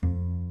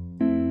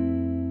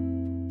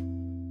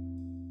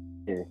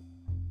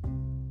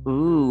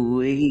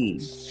baby.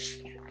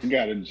 You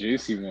got a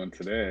juicy one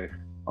today.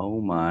 Oh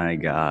my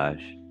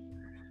gosh.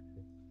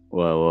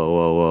 Whoa, whoa,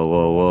 whoa, whoa,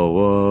 whoa, whoa,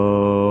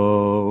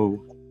 whoa.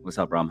 What's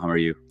up, Rom? How are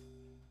you?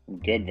 I'm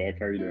good, Vic.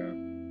 How you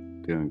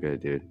doing? Doing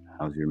good, dude.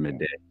 How's your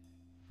midday?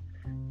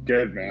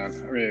 Good, man.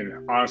 I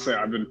mean, honestly,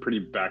 I've been pretty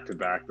back to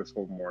back this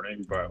whole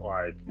morning, but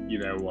you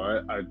know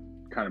what? I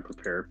kind of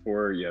prepared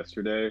for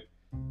yesterday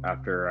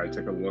after I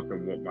took a look at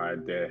what my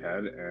day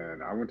ahead,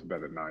 and I went to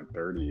bed at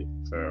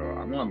 9:30, so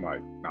I'm on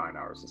like 9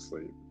 hours of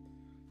sleep.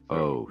 So,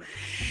 Oh,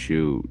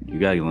 shoot. You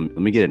gotta let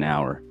me get an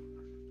hour.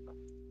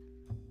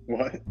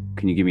 what?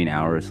 Can you give me an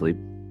hour of sleep?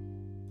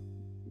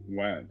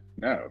 When?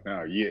 No,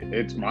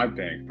 it's my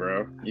bank,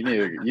 bro. You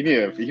need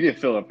to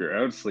fill up your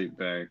own sleep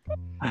bank,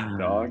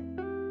 dog.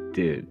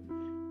 Dude.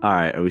 All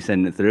right. Are we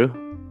sending it through?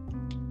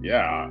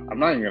 Yeah, I'm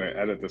not even gonna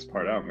edit this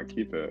part out. I'm gonna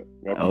keep it.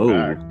 Welcome Oh.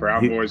 back,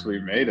 Brown Boys.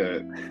 We made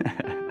it.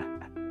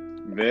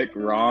 Vic,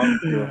 Rom,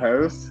 your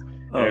host,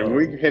 and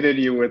we hit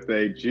you with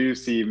a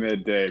juicy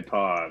midday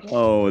pod.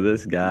 Oh,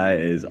 this guy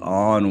is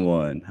on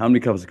one. How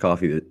many cups of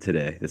coffee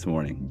this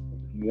morning?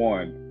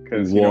 One,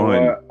 because you know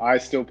what? I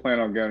still plan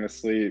on going to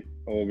sleep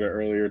a little bit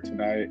earlier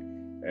tonight,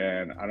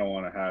 and I don't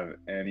want to have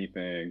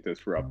anything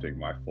disrupting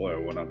my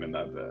flow when I'm in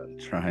that bed.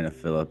 Trying to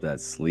fill up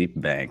that sleep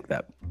bank,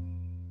 that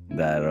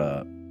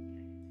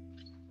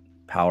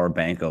power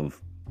bank of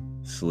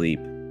sleep.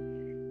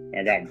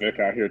 I got Vic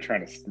out here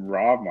trying to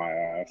rob my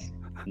ass.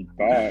 He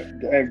thought,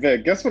 hey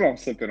Vic, guess what I'm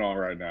sipping on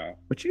right now?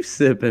 What you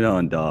sipping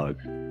on,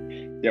 dog?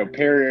 Yo,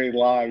 Perrier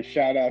Live.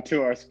 Shout out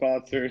to our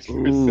sponsors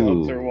for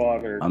seltzer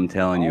water. I'm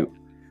telling you,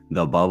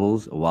 the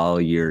bubbles while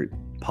you're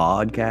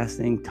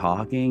podcasting,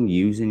 talking,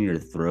 using your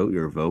throat,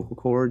 your vocal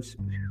cords,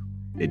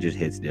 it just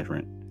hits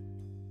different.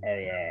 Oh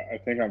yeah, I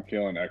think I'm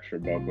feeling extra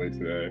bubbly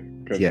today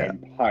because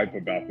I'm hype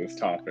about this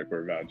topic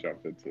we're about to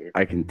jump into.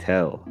 I can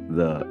tell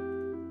the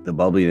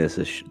bubbliness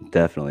is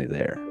definitely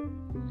there.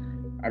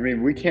 I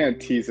mean, we can't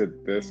tease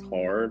it this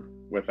hard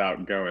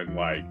without going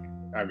I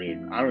don't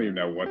even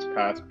know what's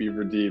past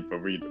Beaver Deep,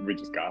 but we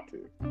just got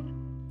to.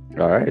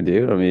 All right,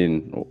 dude. I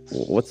mean,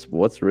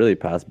 what's really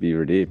past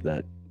Beaver Deep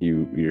that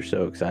you're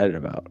so excited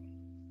about?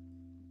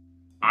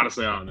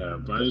 Honestly, I don't know,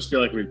 but I just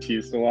feel like we've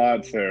teased a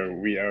lot, so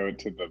we owe it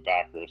to the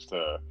backers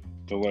to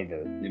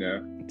deliver, you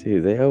know?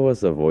 Dude, they owe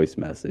us a voice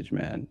message,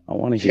 man. I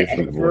want to hear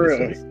some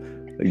voices.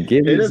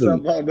 Give me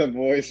some on the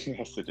voice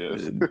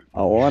messages.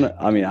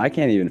 I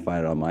can't even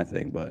find it on my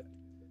thing, but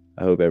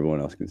I hope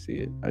everyone else can see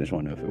it. I just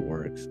want to know if it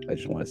works. I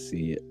just want to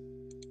see it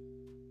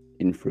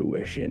in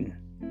fruition.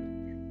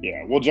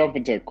 Yeah, we'll jump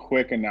into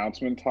quick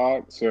announcement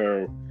talk.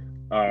 So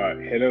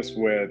hit us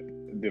with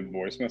the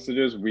voice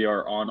messages. We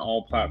are on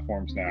all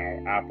platforms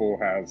now. Apple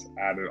has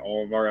added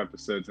all of our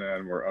episodes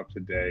in. We're up to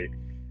date.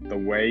 The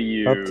way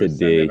you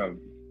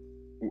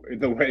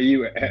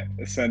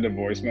send a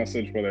voice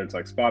message, whether it's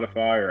like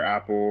Spotify or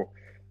Apple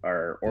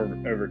or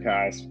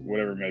Overcast,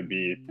 whatever it may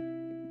be,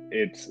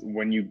 it's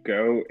when you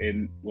go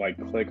in, like,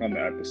 click on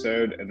the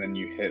episode and then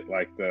you hit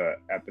like the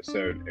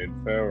episode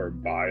info or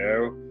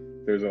bio,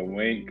 there's a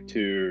link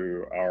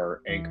to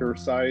our Anchor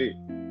site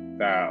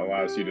that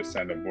allows you to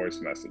send a voice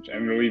message.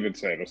 And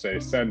it'll say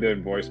send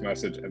in voice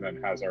message and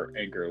then has our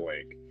Anchor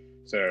link.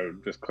 So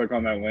just click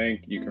on that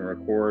link, you can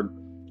record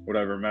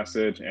whatever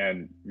message.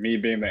 And me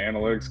being the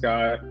analytics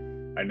guy,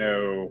 I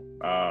know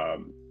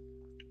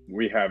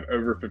we have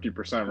over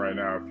 50% right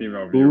now of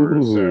female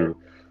viewers. Ooh.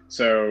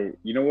 So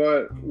you know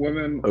what,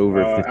 women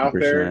over 50%. out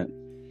there,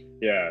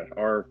 yeah,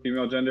 our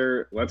female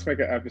gender, let's make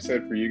an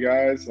episode for you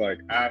guys. Like,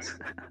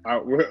 ask,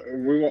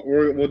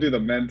 we'll do the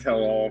men tell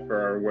all for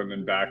our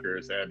women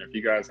backers. And if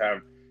you guys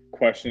have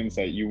questions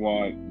that you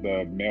want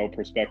the male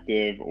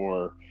perspective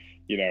or,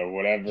 you know,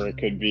 whatever it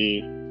could be,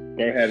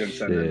 go ahead and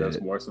send in those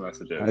voice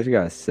messages. I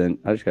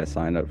just got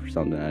signed up for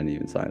something I didn't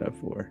even sign up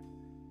for.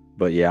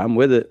 But yeah, I'm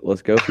with it.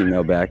 Let's go,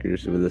 female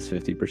backers, with this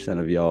 50%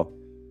 of y'all.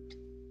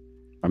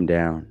 I'm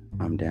down.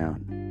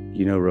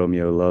 You know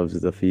Romeo loves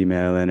the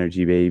female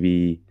energy,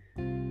 baby.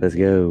 Let's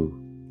go.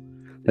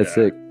 That's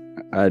sick.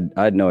 I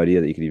had no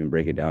idea that you could even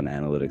break it down to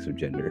analytics of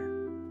gender.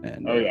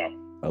 And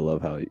I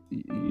love how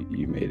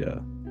you made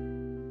a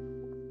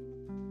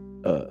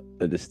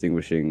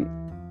distinguishing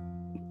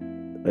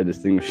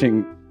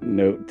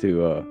note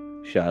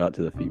to shout out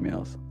to the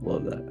females.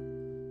 Love that.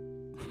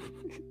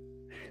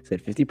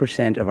 Said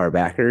 50% of our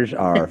backers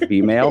are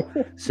female.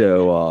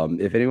 So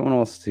if anyone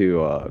wants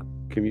to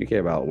communicate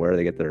about where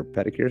they get their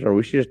pedicures, or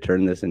we should just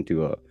turn this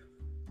into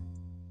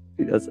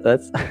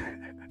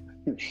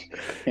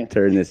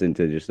turn this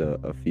into just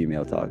a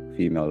female to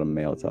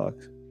male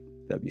talks.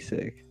 That'd be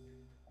sick.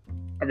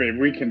 I mean,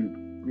 we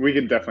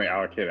can definitely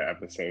allocate an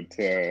episode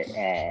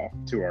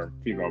to our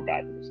female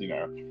backers, you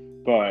know.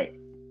 But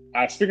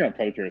speaking of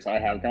pedicures, I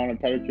have gone to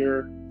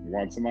pedicure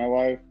once in my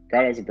life.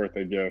 Got it as a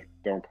birthday gift.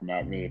 Don't come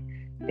at me.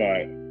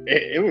 But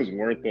it was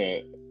worth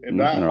it. And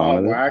that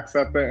hot wax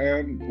at the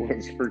end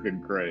was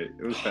freaking great.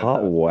 It was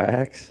hot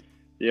wax?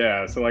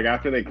 Yeah, so like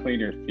after they clean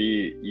your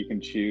feet, you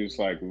can choose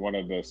like one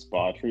of the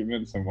spa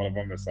treatments, and one of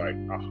them is like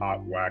a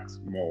hot wax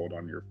mold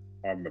on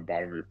the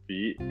bottom of your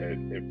feet.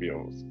 It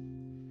feels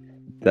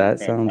That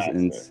sounds Fantastic.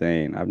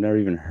 insane. I've never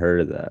even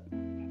heard of that.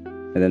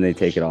 And then they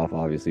take it off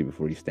obviously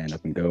before you stand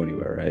up and go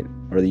anywhere, right?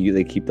 Or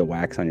they keep the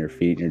wax on your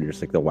feet and you're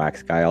just like the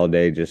wax guy all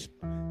day, just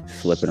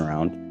slipping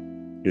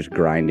around, just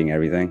grinding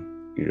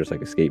everything. You're just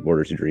like a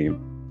skateboarder's dream.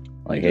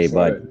 Like, hey, Just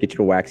let bud, get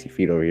your waxy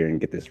feet over here and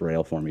get this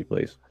rail for me,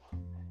 please.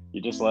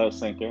 you just let it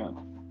sink in.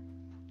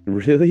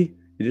 Really?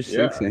 It just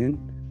Yeah. sinks in?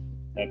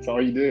 That's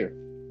all you do.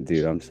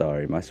 Dude, I'm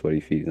sorry. My sweaty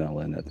feet's not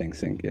letting that thing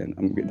sink in.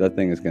 That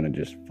thing is gonna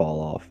just fall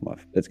off.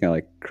 It's gonna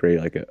like create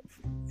like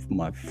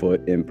my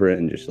foot imprint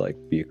and just like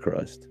be a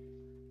crust.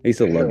 I used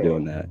to love Ew.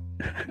 doing that.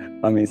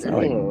 I mean, it's not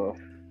like Ugh.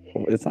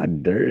 it's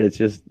not dirt. It's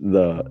just you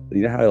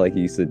know how like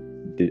you used to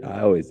do.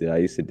 I always did. I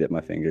used to dip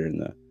my finger in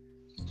the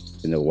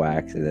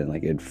wax and then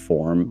like it'd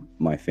form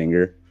my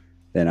finger.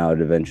 Then I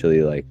would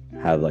eventually like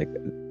have like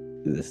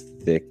this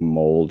thick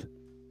mold.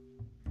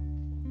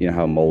 You know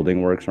how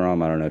molding works,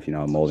 Rom? I don't know if you know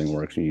how molding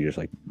works. And you just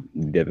like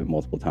dip it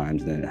multiple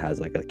times, and then it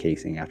has like a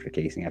casing after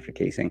casing after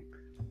casing.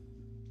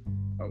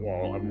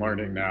 Well, I'm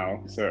learning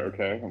now, so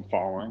okay, I'm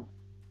following.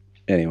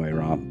 Anyway,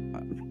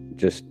 Rom,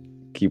 just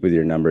keep with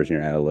your numbers and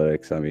your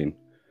analytics. I mean,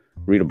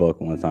 read a book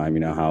one time.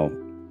 You know how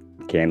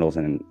candles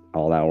and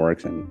all that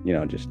works, and you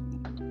know just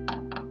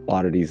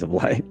oddities of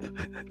life.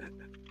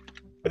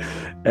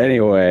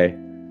 Anyway,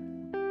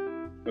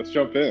 Let's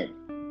jump in.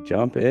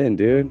 jump in,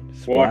 dude.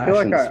 Well, I Splash feel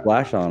like and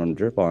splash on them,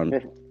 drip on.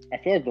 I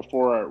feel like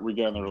before we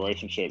get in the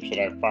relationship, should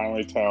I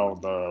finally tell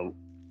the,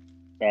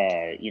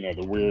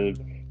 the weird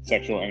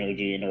sexual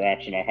energy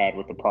interaction I had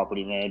with the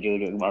property manager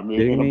during my Kidding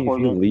moving me? If you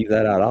appointment? leave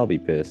that out, I'll be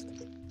pissed.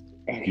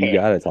 Okay. You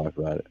gotta talk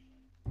about it.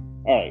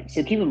 All right.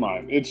 So keep in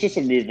mind, it's just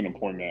a moving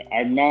appointment.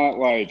 I'm not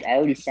like I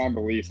already signed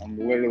the lease. I'm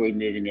literally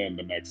moving in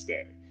the next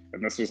day,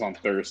 and this was on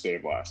Thursday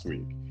of last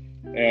week.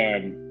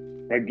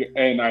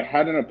 And I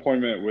had an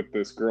appointment with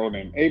this girl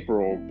named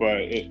April,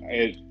 but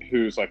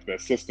who's like the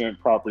assistant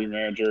property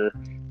manager.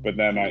 But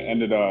then I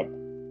ended up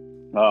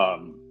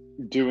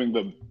doing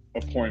the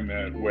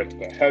appointment with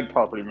the head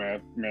property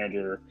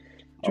manager.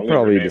 You should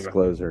probably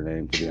disclose her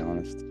name, to be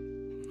honest.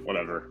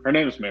 Whatever. Her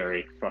name is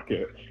Mary. Fuck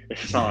it.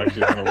 It's not like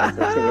she's gonna listen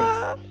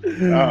to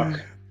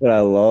this. But I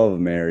love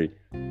Mary.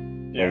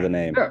 Yeah. Love the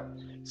name. Yeah.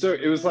 So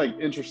it was like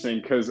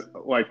interesting because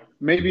like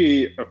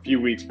maybe a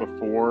few weeks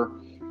before,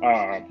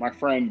 my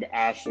friend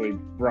Ashley,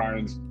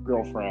 Brian's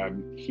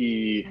girlfriend,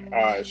 she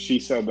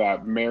said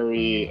that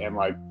Mary and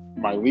like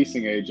my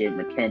leasing agent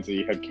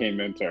Mackenzie had came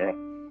into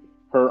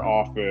her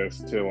office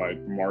to like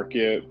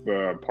market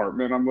the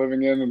apartment I'm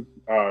living in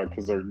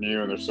because they're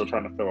new and they're still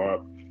trying to fill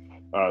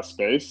up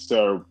space.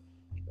 So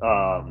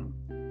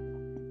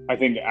I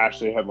think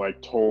Ashley had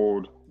like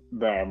told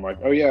them like,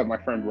 oh yeah, my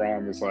friend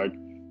Rom is like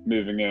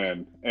moving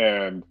in,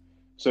 and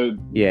so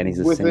yeah, and he's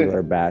a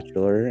singular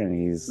bachelor, and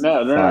he's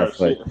no,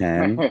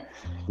 5'10",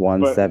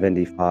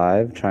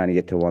 175, trying to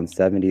get to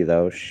 170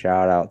 though.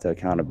 Shout out to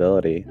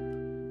accountability.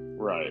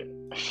 Right.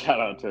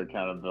 Shout out to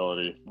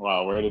accountability.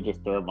 Wow, way to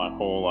just throw my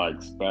whole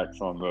like specs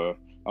on the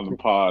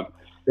pod.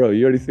 Bro,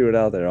 you already threw it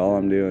out there. All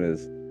I'm doing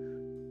is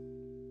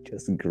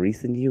just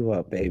greasing you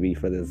up, baby,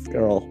 for this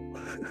girl.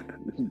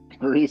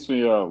 Grease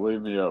me up,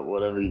 leave me up,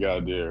 whatever you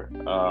gotta do.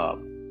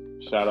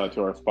 Shout out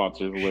to our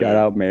sponsors. Shout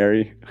out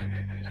Mary.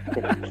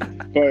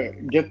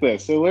 But get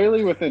this. So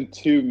literally within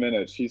 2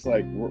 minutes, she's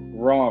like,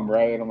 Rom,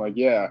 right? And I'm like,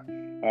 yeah.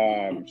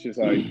 She's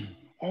like,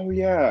 oh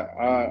yeah,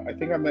 I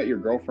think I met your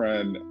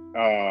girlfriend.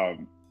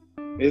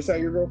 Is that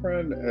your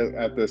girlfriend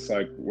at this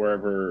like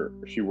wherever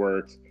she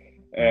works?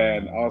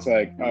 And I was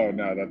like, oh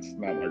no, that's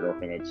not my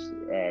girlfriend.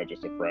 That's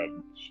just a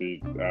friend.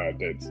 She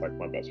dates like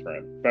my best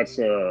friend. That's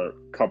a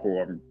couple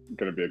I'm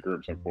gonna be a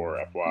groomsman for,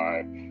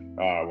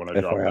 FYI, when I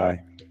drop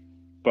that.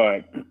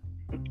 But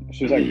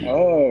she's like,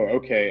 oh,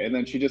 okay. And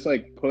then she just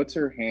like puts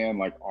her hand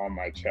like on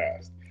my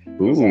chest.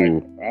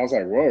 Ooh. I was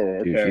like, whoa,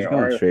 okay. Dude, she's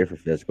going straight for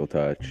physical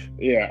touch.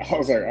 Yeah, I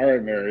was like, all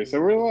right, Mary.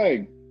 So we're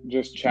like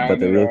just chatting.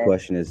 But the real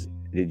question is,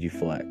 did you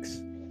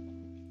flex?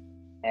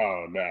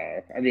 Oh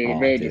no! I mean, it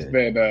may have just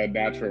been a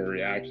natural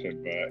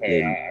reaction, but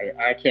hey,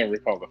 I can't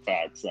recall the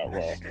facts that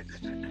well.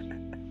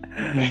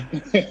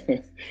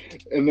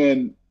 And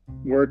then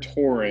we're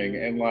touring,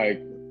 and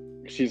like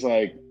she's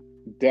like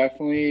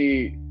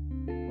definitely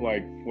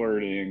like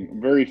flirting,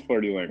 very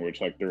flirty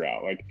language like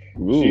throughout. Like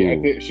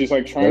she's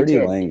like trying flirty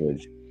to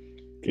language.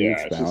 Can you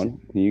expound?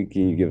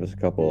 Can you give us a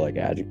couple like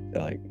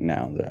like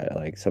nouns,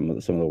 like some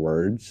of the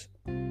words?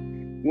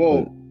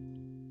 Well,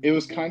 it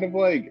was kind of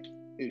like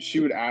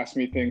she would ask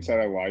me things that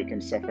I like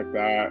and stuff like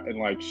that, and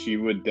like she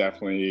would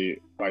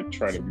definitely like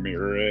try to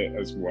mirror it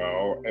as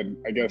well. And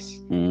I guess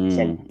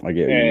I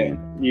get it.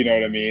 You know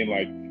what I mean?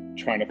 Like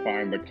trying to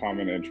find the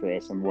common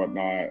interests and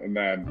whatnot. And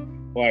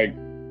then like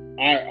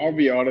I'll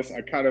be honest,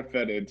 I kind of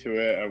fed into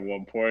it at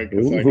one point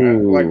because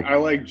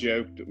I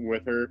joked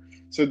with her.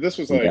 So this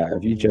was like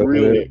if you joke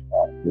really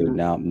with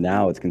her,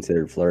 now it's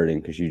considered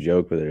flirting because you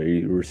joke with her.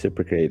 You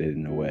reciprocated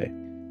in a way.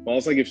 Well,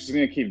 it's like if she's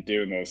gonna keep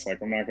doing this,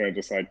 like I'm not gonna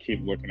just like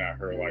keep looking at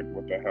her like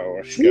what the hell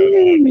is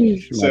going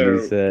on. So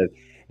said,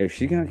 if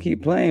she's gonna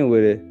keep playing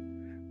with it,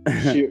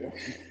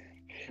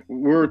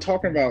 We were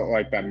talking about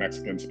like that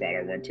Mexican spot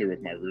I went to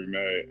with my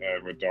roommate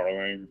with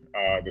Darling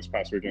this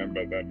past weekend,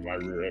 but then my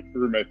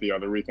roommate the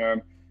other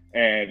weekend,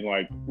 and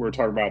like we were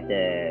talking about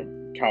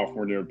the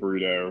California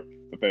burrito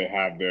that they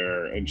have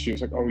there, and she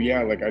was like, "Oh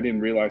yeah, like I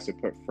didn't realize they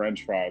put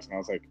French fries," and I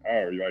was like,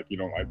 "Oh, you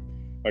don't like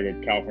a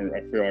California?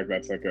 I feel like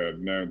that's like a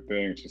known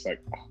thing." She's like,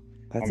 oh,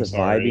 That's "I'm a vibey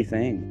sorry."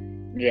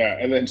 thing. Yeah,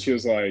 and then she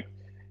was like,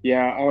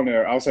 "Yeah, I don't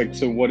know." I was like,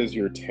 "So what is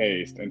your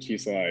taste?" And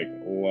she's like,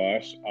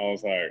 "Lush." I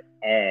was like,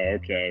 "Oh,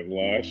 okay,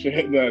 Lush."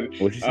 And then,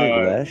 What'd you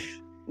say, Lesh?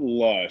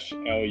 Lush, Oh,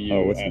 Lush. I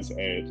what's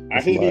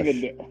didn't Lush?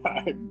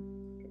 even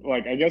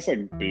like. I guess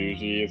like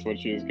bougie is what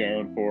she was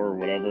going for, or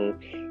whatever.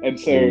 And Well,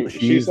 so she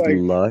she's used like,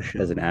 lush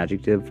as an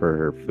adjective for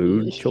her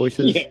food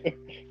choices. "Yeah, I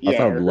yeah,"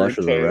 thought or her Lush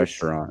was a taste.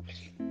 restaurant.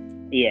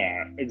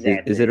 Yeah, Is it a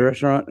exactly.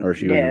 restaurant or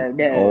she was? No,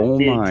 no, Oh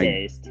food my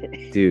taste.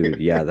 dude,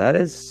 yeah, that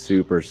is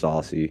super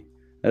saucy.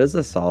 That is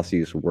the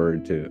sauciest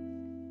word too.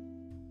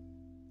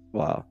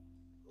 Wow.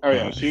 Oh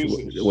yeah, Lush. she was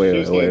getting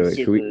Wait.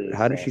 Can we? super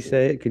How did she saucy.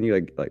 say it? Can you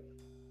like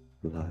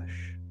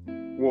lush?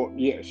 Well,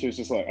 yeah, she was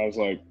just like, I was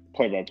like,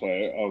 play by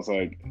play. I was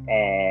like,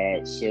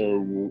 so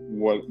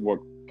what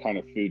kind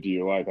of food do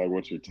you like? Like,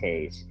 what's your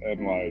taste?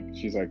 And like,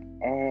 she's like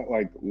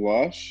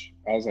Lush.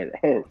 I was like,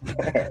 oh,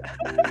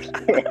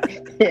 fuck.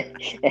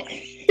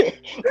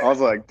 I was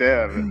like,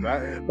 damn,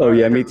 Oh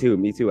yeah, me that too.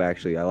 Me too.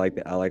 Actually, I like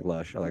that. I like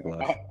lush. I like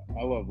lush.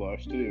 I love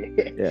Lush too.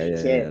 Yeah.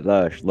 So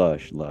Lush.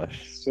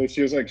 so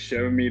she was like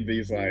showing me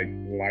these like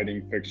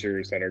lighting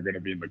fixtures that are going to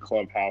be in the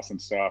clubhouse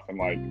and stuff, and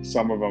like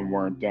some of them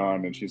weren't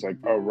done, and she's like,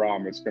 oh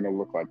Rom, it's going to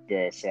look like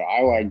this. So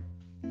I like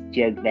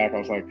joked back, I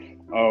was like,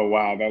 oh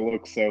wow, that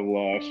looks so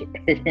lush.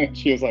 And then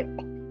she was like,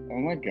 oh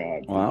my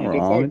god, did Wow, you just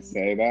like Rom,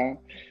 say that?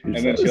 you're And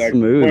so then she like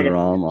smooth, put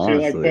Rom. she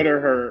like Honestly. put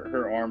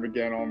her arm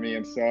again on me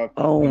and stuff.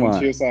 Oh And then my.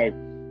 she's like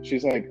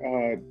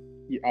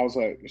I was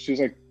like, she was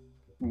like,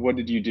 what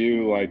did you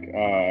do like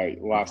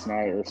last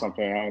night or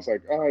something? And I was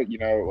like,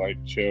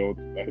 like chilled.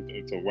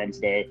 It's a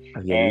Wednesday. I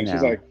get you And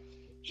now.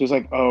 she's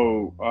like,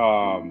 oh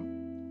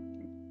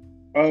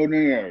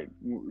no.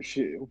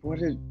 She what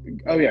did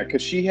oh yeah,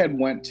 because she had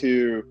went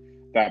to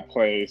that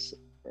place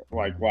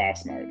like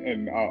last night,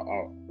 and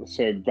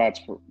so that's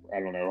I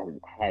don't know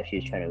how she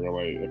was trying to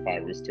relate if I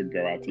was to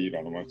go out to eat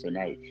on a Wednesday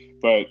night,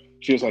 but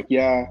she was like,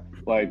 yeah,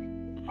 like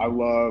I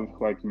love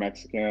like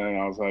Mexican, and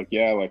I was like,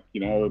 yeah, like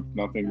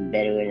nothing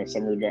better in a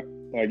summer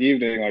like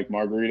evening like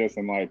margaritas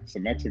and like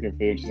some Mexican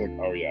food. She's like,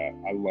 oh yeah,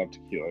 I love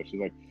tequila.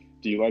 She's like,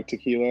 do you like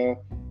tequila?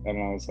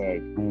 And I was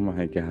like, Oh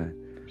my god.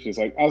 she's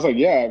like, I was like,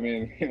 yeah, I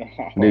mean, Dude,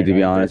 like to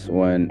be honest, I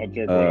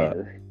drink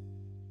whatever.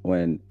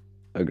 when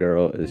a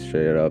girl is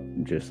straight up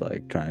just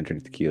like trying to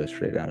drink tequila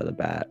straight out of the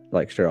bat,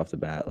 like straight off the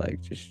bat, like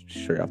just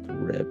straight off the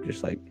rip,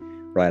 just like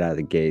right out of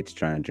the gates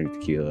trying to drink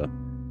tequila.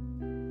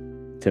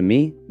 To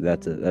me,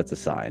 that's a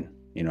sign.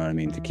 You know what I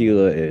mean?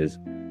 Tequila is,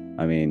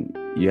 I mean,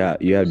 you have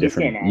She's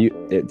different getting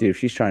after it. dude. If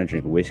she's trying to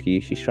drink whiskey,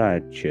 she's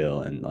trying to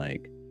chill and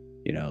like,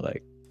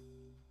 like,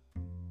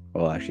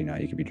 well, actually, no,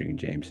 you could be drinking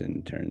Jameson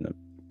and turn the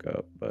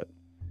cup, but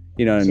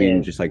you know what I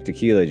mean? So Just like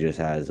tequila just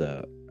has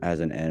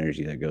an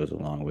energy that goes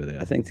along with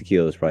it. I think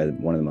tequila is probably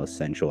one of the most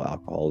sensual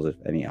alcohols. If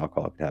any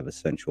alcohol could have a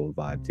sensual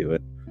vibe to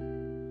it.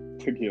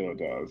 tequila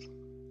does.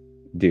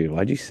 Dude,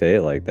 why'd you say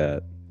it like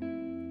that?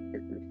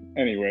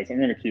 Anyways, I'm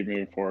gonna keep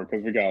moving forward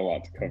because we got a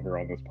lot to cover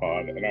on this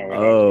pod, and I only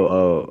have till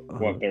Oh,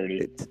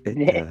 1:30.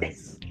 it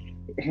does.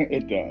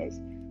 It does.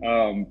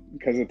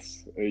 Because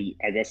it's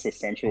I guess the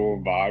sensual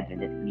vibe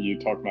of you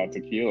talking about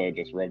tequila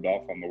just rubbed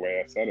off on the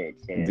way I said it.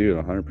 So Dude,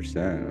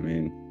 100%. I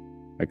mean,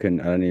 I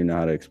don't even know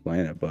how to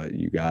explain it, but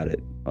you got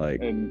it.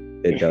 Like,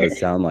 and it does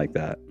sound like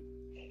that.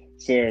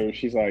 so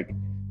she's like,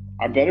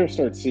 I better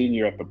start seeing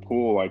you at the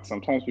pool. Like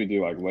sometimes we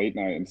do like late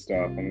night and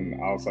stuff.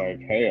 And I was like,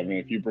 hey, I mean,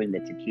 if you bring the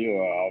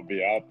tequila, I'll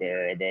be out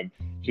there. And then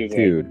she was like,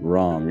 Dude,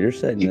 Rom, you're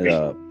setting it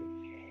up.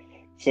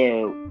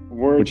 so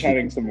we're Which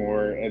chatting some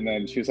more. And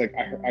then she was like,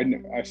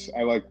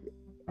 I like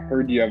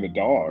heard you have a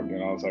dog.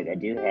 And I was like, I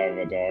do have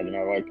a dog. And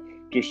I like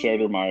just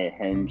showed her my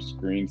home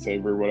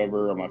screensaver,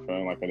 whatever, on my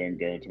phone. Like I didn't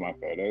go into my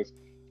photos.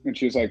 And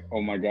she was like,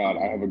 oh my God,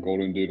 I have a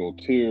golden doodle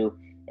too.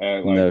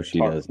 And like no, she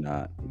talk does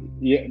not.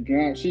 yeah,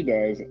 no, she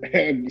does.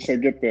 And so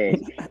get this,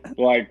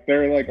 like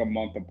they're like a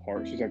month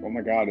apart. She's like, "Oh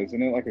my God,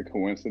 isn't it like a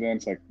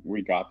coincidence? Like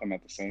we got them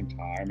at the same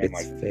time." And It's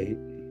like, fate.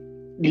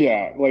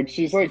 yeah, like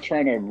she's like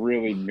trying to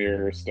really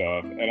mirror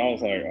stuff. And I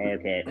was like,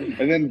 okay.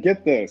 And then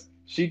get this,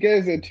 she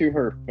goes into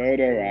her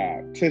photo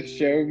app to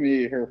show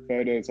me her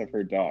photos of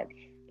her dog.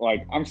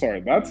 Like, I'm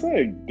sorry, that's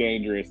like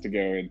dangerous to go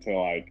into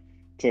like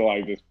to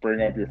like just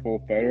bring up your full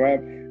photo app.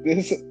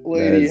 This That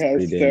lady is pretty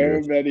has so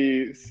dangerous.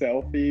 many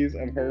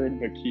selfies of her in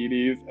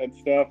bikinis and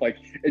stuff. Like,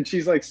 and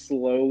she's like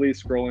slowly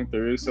scrolling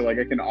through, so like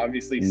I can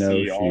obviously No,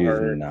 see all she is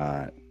her.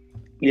 not.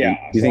 Yeah,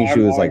 You so think she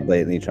I'm was like on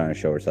blatantly trying to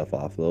show herself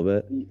off a little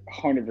bit?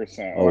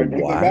 100%. Oh Like the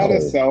amount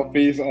of wow.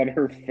 selfies on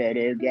her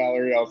photo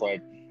gallery, I was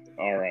like,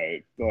 all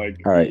right, like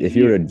All right, if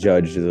you were to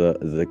judge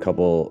the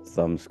couple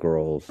thumb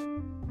scrolls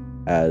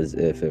as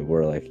if it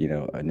were like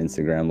an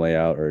Instagram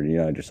layout or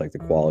just like the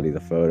quality of the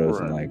photos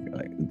and right.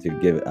 like to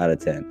give it out of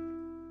 10,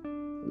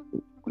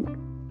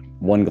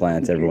 One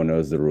glance, everyone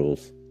knows the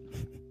rules.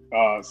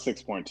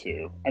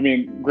 6.2. I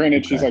mean,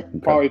 granted, she's like Okay.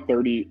 probably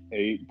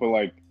 38, but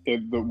like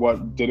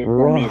what did it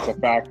for me is the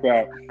fact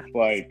that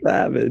like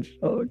Savage.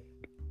 Oh,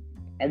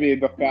 I mean,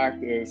 the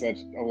fact is that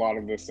a lot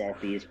of the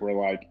selfies were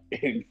like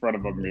in front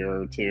of a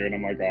mirror too, and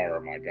I'm like,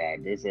 oh my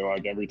god, this is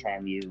like every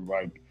time you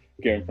like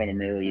get in front of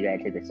the mirror, you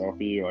gotta take a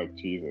selfie, like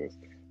Jesus.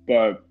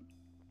 But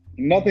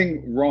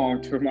nothing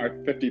wrong to my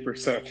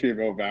 50%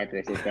 female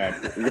backers if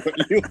that's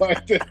what you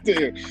like to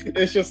do.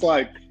 It's just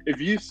like if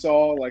you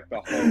saw like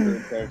the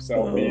hundreds of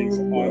selfies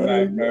oh on my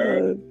that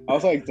phone, God. I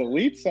was like,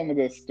 delete some of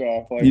this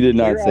stuff. Like You did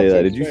not clear say out that.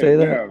 some Did you space. say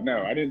that?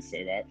 No, I didn't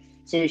say that.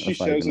 So she That's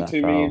not shows even it that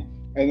to me, foul.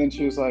 and then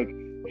she was like,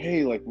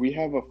 hey, like we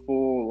have a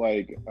full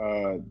like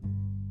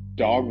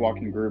dog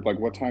walking group. Like,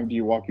 what time do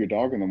you walk your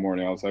dog in the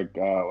morning? I was like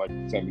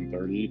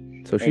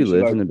 7:30. So she And she's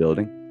lives like, in the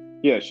building?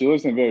 yeah, she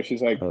lives in Village.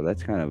 She's like, Oh,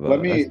 that's kind of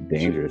let that's me.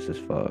 dangerous as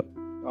fuck.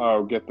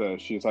 Oh, get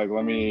this. She's like,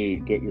 let me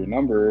get your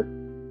number,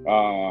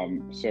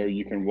 so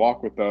you can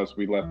walk with us.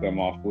 We let them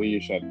off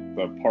leash at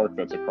the park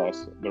that's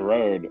across the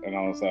road, and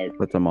I was like,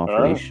 Put them off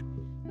all right. leash.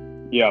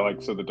 Yeah,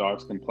 like so the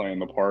dogs can play in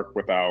the park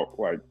without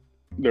like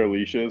their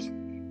leashes.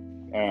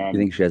 You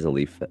think she has a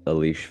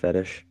leash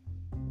fetish?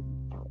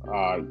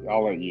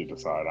 I'll let you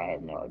decide. I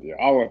have no idea.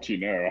 I'll let you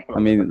know. I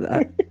mean,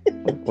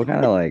 what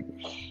kind of like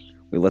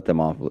we let them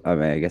off? I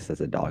mean, I guess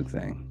that's a dog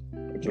thing.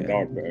 It's a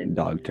dog thing.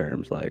 Dog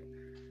terms, like,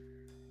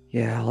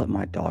 yeah, I'll let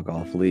my dog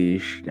off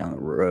leash down the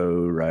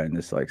road, right in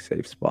this like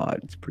safe spot.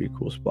 It's a pretty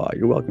cool spot.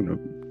 You're welcome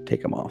to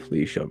take them off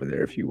leash over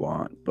there if you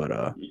want, but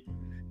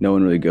no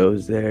one really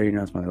goes there. You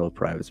know, it's my little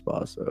private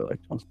spot, so like,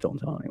 don't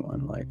tell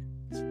anyone. Like,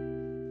 it's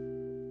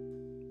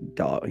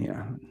dog, you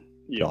know,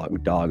 Yeah,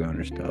 dog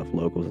owner stuff,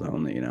 locals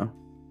only. You know.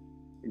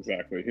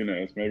 exactly. Who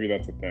knows? Maybe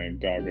that's a thing.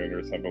 Dog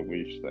owners have a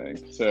leash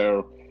thing.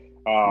 So,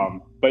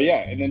 but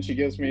yeah, and then she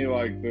gives me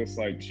like this,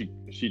 like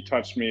she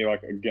touched me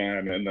like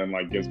again, and then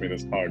like gives me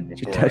this hug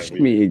She before touched I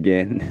leave. me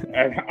again.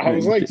 And I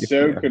was like Gave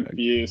so me a hug.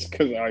 confused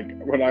because like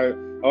when I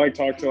like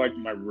talked to like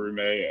my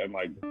roommate and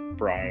like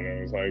Brian, and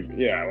I was like,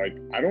 yeah, like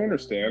I don't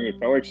understand. It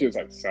felt like she was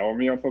like selling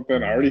me on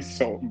something. I already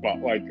sold, but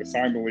like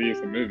signed the lease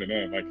and moving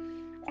in. Like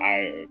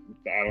I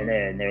don't know.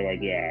 And they're like,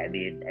 yeah, I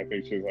mean, I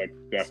think she was like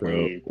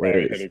definitely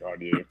probably hitting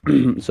on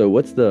you. So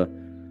what's the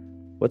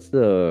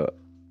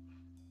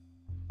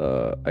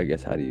I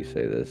guess, how do you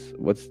say this?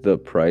 What's the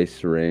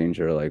price range,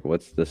 or like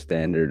what's the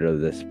standard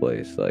of this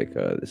place? Like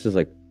this is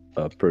like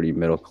a pretty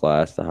middle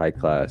class to high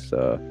class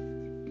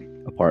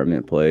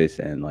apartment place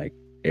and like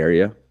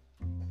area.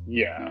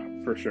 Yeah,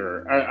 for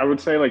sure. I would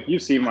say like you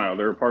see my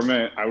other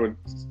apartment. I would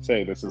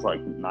say this is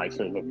like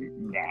nicer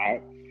than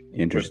that.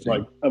 Interesting. With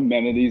like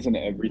amenities and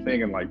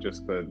everything, and like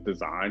just the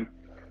design.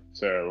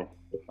 So,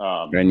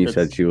 And you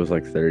said she was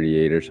like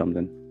 38 or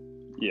something.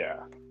 yeah,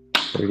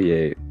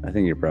 38. I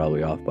think you're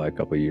probably off by a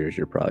couple of years.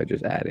 You're probably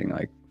just adding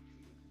like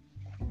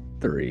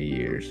 3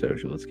 years. So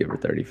let's give her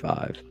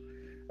 35.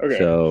 okay,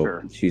 So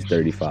sure. she's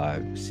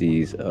 35.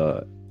 Sees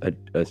a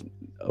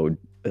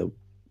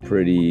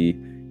pretty,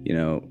 you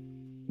know,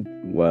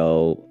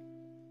 well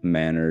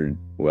mannered,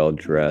 well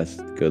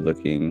dressed, good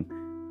looking,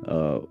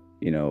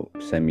 you know,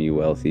 semi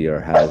wealthy, or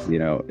has, you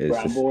know, is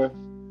Brown just, boy.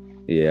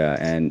 yeah,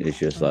 and it's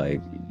just like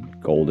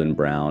golden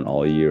brown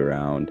all year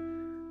round.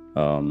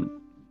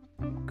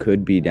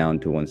 Could be down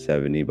to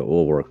 170, but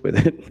we'll work with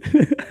it.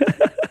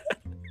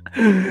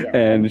 Yeah,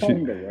 and I'm she,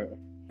 fine with it.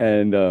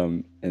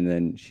 and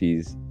then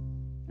she's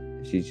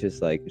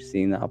just like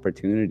seeing the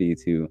opportunity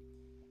to,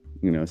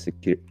 you know,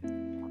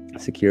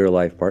 secure a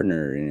life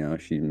partner. You know,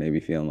 she may be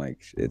feeling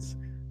like she's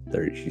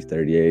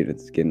 38,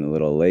 it's getting a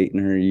little late in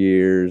her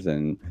years,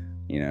 and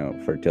you know,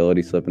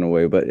 fertility slipping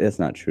away. But it's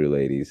not true,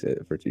 ladies.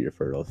 You're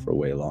fertile for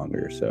way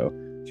longer, so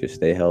just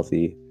stay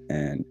healthy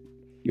and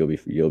you'll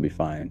be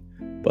fine.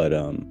 But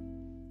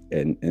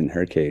in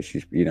her case,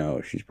 she's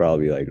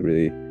probably like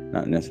really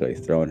not necessarily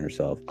throwing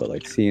herself, but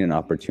like seeing an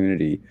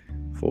opportunity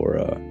for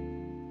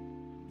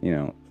you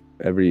know,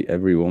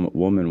 every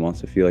woman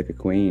wants to feel like a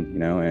queen, you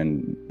know,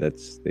 and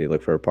they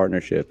look for a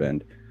partnership,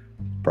 and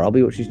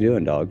probably what she's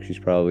doing, dog. She's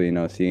probably, you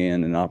know,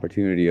 seeing an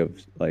opportunity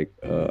of like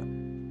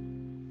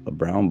a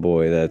brown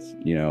boy that's,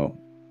 you know,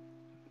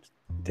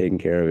 taking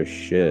care of his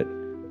shit,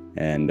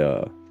 and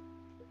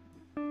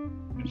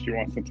She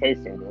wants to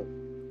taste of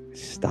it.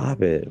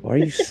 stop it. Why are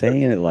you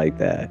saying it like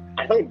that?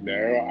 I don't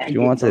know. She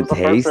wants a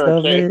taste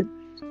of it.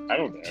 I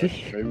don't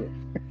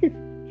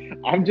know.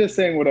 I'm just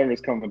saying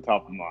whatever's coming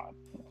top of mind.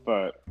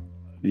 But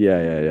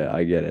Yeah.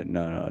 I get it.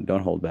 No,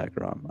 don't hold back,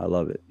 Rom. I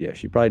love it. Yeah,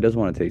 she probably does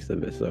want a taste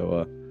of it.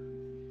 So,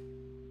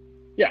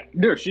 yeah,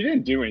 no, she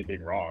didn't do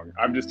anything wrong.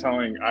 I just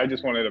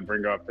wanted to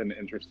bring up an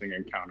interesting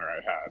encounter I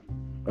had.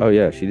 oh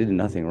yeah, she did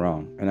nothing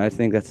wrong, and I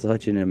think that's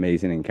such an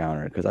amazing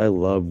encounter because I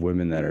love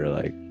women that are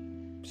like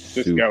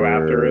Just go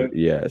after it.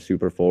 Yeah,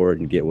 super forward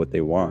and get what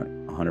they want.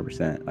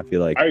 100%. I feel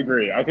like I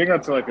agree. I think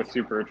that's like a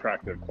super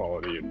attractive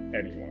quality in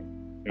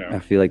anyone. You know? I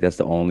feel like that's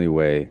the only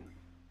way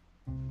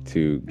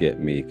to get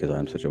me because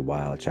I'm such a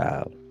wild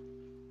child.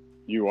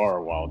 You are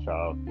a wild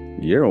child.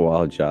 You're a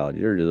wild child.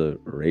 You're the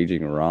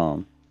raging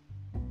Rom.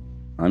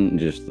 I'm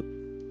just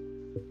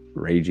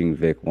raging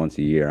Vic once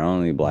a year. I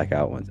only black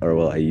out once, or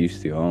well, I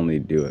used to. I only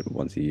do it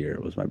once a year.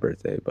 It was my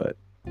birthday, but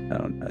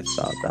I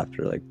stopped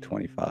after like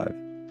 25.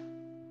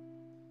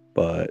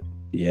 But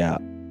yeah,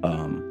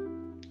 I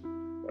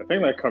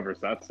think that covers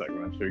that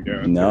segment. Should we go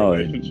into no, it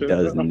relationships?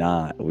 does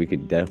not. We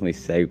could definitely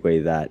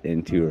segue that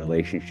into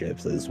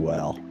relationships as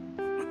well.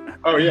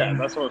 Oh yeah,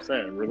 that's what I'm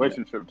saying.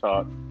 Relationship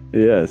talk.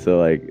 Yeah, so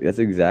like that's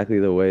exactly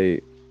the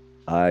way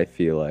I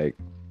feel like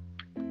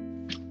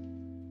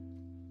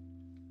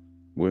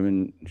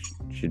women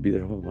should be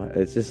their whole life.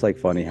 It's just like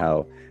funny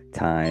how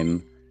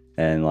time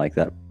and like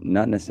that,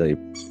 not necessarily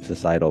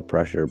societal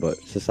pressure, but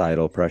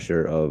societal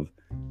pressure of,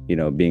 you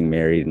know, being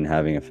married and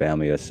having a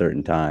family at a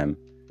certain time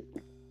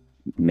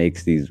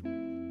makes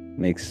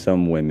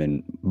some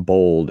women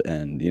bold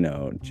and, you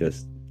know,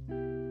 just,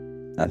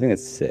 I think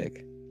it's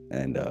sick.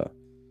 And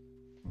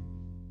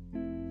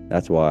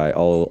that's why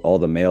all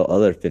the male,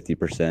 other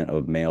 50%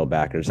 of male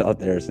backers out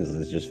there, since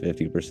it's just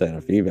 50%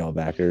 of female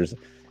backers,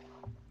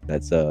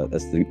 that's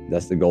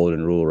the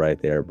golden rule right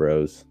there,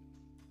 bros.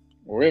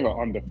 Well, we have an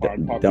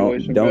undefined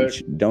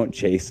population. Don't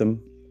chase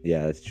them.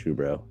 Yeah, that's true,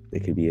 bro. They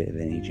could be of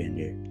any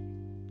gender.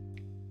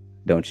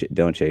 Don't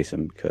chase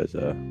them because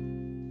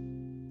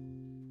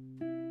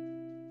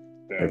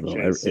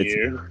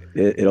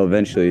it'll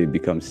eventually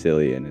become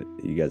silly and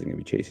you guys are gonna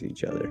be chasing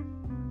each other.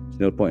 There's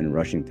no point in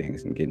rushing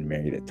things and getting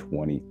married at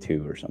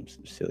 22 or some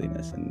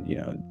silliness, and you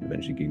know,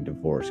 eventually getting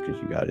divorced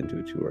because you got into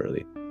it too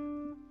early.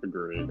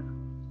 Agreed.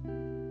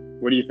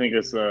 What do you think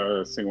is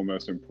the single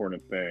most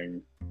important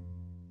thing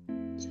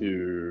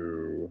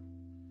to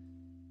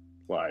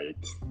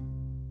like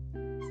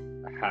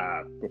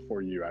have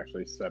before you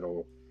actually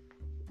settle,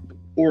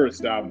 or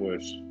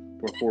establish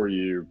before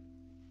you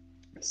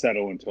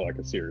settle into like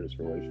a serious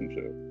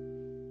relationship?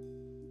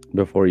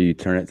 Before you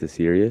turn it to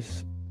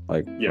serious,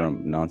 like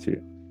from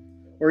non-serious,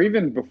 or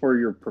even before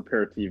you're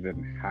prepared to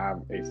even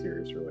have a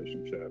serious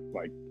relationship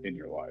like in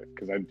your life,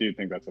 because I do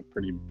think that's a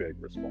pretty big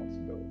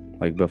responsibility.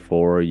 Like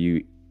before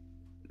you,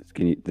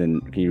 can you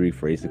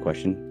rephrase the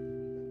question?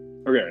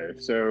 Okay,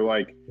 so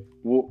like,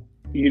 well,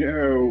 you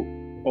know,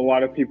 a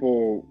lot of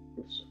people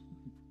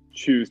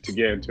choose to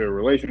get into a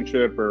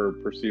relationship or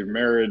pursue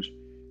marriage,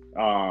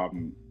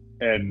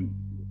 and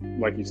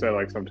like you said,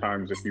 like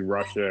sometimes if you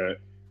rush it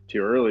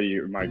too early,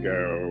 it might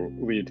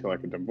lead to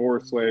like a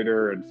divorce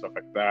later and stuff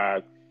like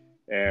that.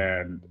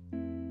 And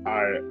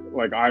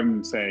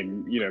I'm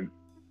saying, you know,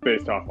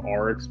 based off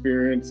our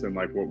experience and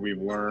like what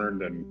we've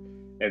learned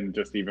and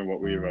just even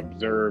what we've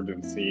observed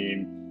and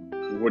seen,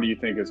 what do you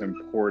think is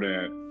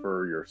important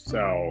for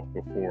yourself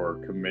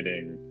before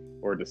committing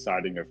or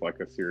deciding if like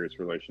a serious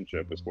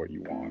relationship is what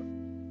you want?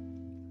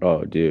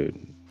 Oh,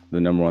 dude, the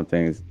number one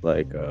thing is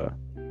like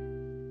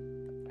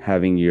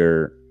having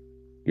your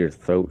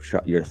throat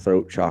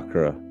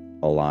chakra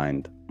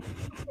aligned.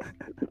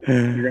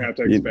 You're gonna have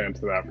to expand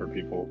to that for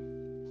people.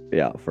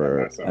 Yeah,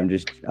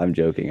 I'm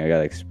joking. I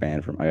gotta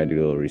do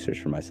a little research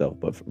for myself,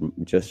 but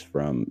just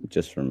from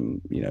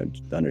you know,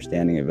 the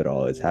understanding of it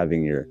all, it's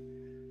having your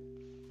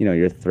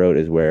throat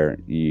is where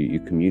you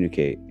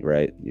communicate,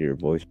 right? Your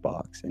voice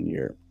box and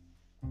your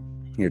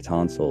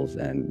tonsils,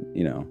 and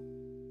you know,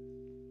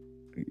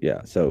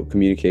 yeah. So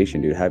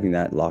communication, dude, having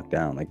that locked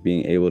down, like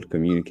being able to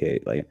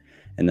communicate, like,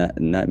 and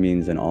that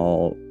means in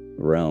all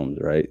realms,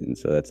 right? And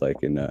so that's like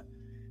in a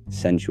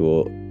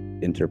sensual,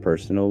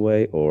 interpersonal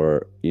way,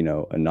 or you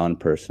know, a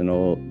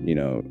non-personal, you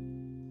know,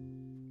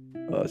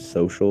 a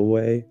social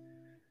way,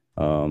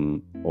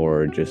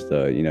 or just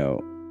a, you know,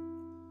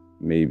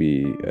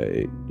 maybe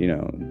a, you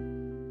know,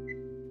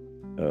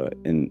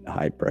 in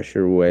high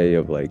pressure way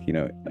of like, you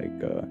know, like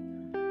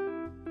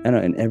I don't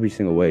know, in every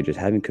single way, just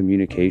having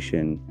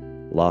communication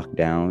locked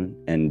down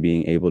and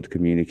being able to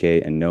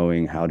communicate and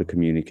knowing how to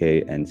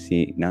communicate, and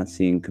not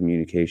seeing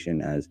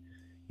communication as,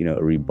 you know,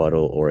 a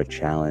rebuttal or a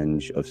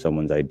challenge of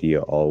someone's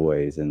idea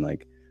always, and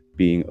like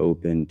being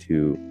open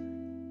to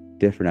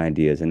different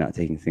ideas and not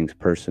taking things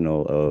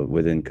personal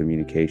within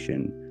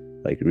communication,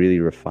 like really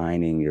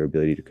refining your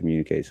ability to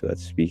communicate. So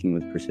that's speaking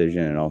with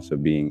precision and also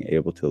being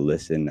able to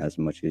listen as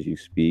much as you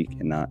speak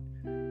and not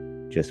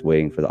just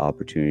waiting for the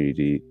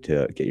opportunity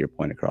to get your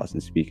point across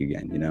and speak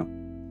again, you know?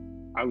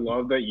 I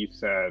love that you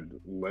said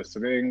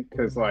listening,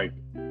 because like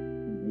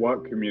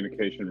what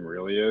communication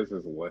really is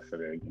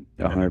listening.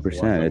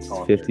 100%. It's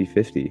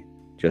 50-50.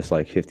 Just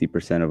like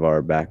 50% of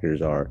our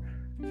backers are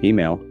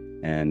female,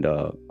 and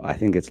I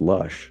think it's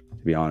lush,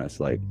 to be honest.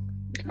 Like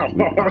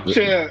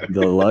shit.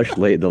 The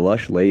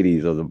lush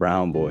ladies of the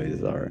Brown Boys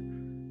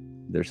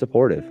they're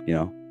supportive, you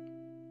know?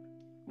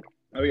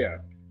 Oh yeah,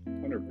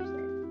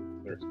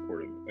 100%. They're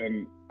supportive.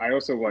 And I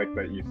also like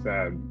that you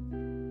said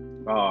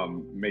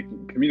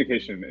making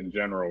communication in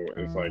general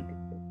is like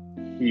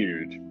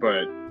huge,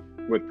 but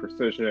with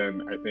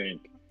precision, I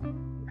think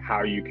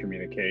how you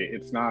communicate,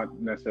 it's not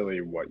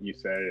necessarily what you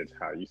say, it's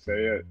how you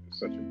say it. It's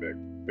such a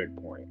big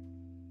point.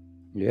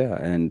 Yeah,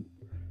 and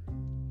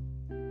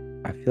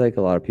I feel like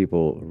a lot of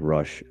people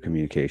rush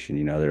communication,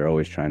 you know, they're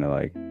always trying to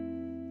like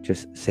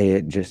just say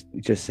it, just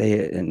say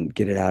it and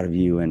get it out of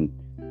you, and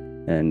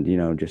and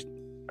just,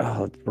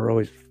 oh, we're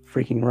always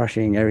freaking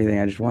rushing everything.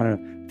 I just want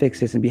to fix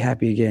this and be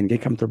happy again,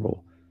 get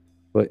comfortable.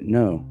 But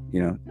no,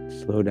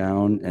 slow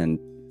down and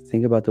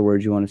think about the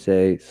words you want to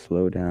say,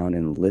 slow down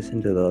and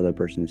listen to the other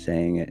person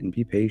saying it, and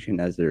be patient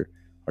as they're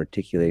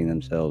articulating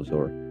themselves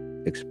or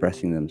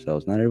expressing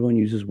themselves. Not everyone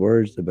uses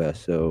words the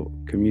best, so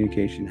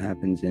communication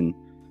happens in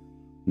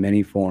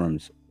many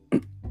forms.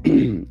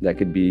 That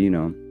could be,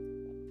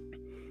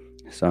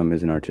 some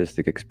is an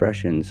artistic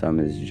expression, some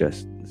is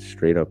just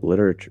straight up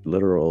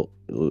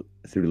through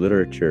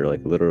literature,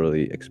 like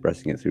literally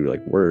expressing it through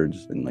like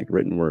words and like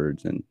written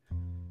words. And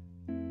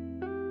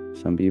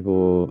some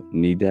people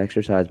need to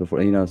exercise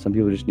before, some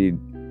people just need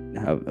to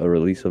have a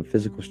release of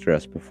physical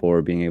stress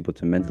before being able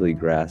to mentally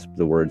grasp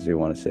the words they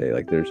want to say.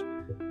 Like there's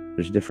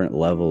different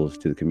levels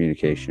to the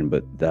communication,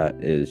 but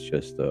that is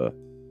just a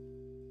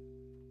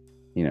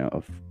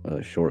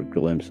short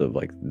glimpse of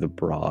like the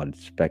broad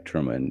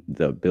spectrum and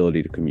the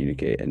ability to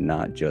communicate, and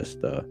not just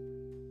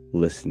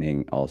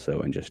listening also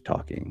and just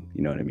talking.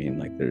 You know what I mean?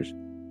 Like there's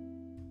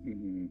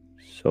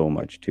so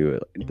much to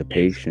it. The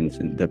patience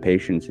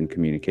in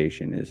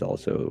communication is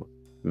also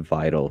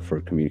vital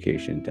for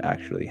communication to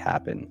actually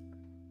happen.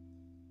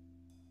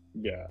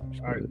 Yeah,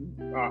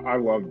 I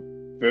love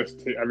this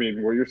too. I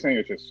mean, what you're saying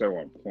is just so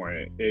on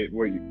point.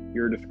 What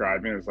you're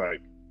describing is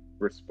like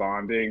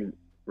responding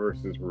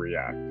versus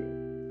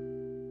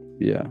reacting.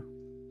 Yeah.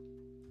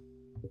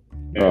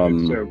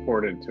 And it's so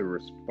important to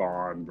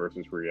respond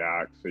versus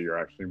react, so you're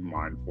actually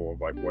mindful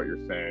of like what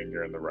you're saying.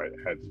 You're in the right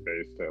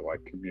headspace to like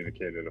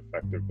communicate it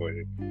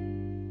effectively.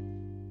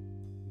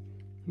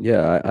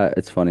 Yeah,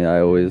 it's funny.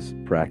 I always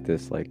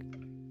practice like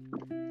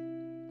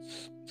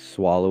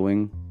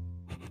swallowing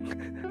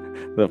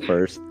the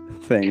first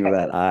thing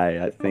that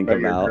I think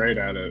about. You're great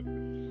at it.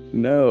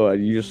 No,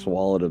 you just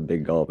swallowed a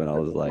big gulp, and I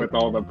was like, with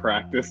all the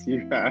practice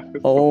you had.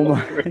 Oh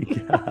my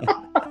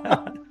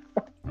god.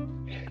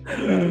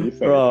 Yeah,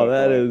 bro,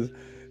 that is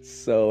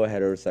so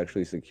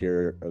heterosexually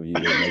secure of you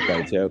to make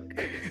that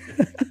joke.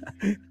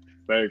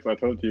 Thanks, I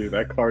told you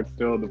that card's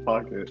still in the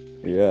pocket.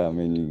 Yeah, I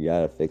mean, you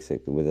gotta fix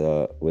it with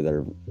our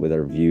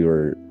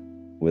viewer,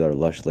 with our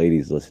lush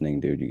ladies listening,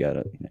 dude. You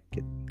gotta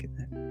get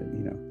that.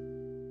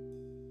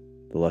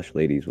 The lush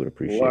ladies would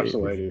appreciate. Lush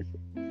ladies,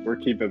 we're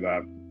keeping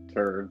that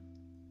term.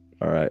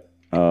 All right.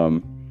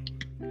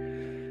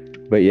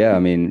 But yeah, I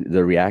mean,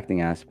 the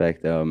reacting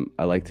aspect. I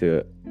like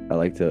to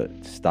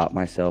stop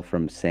myself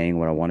from saying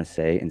what I want to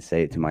say and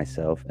say it to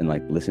myself, and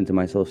like listen to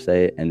myself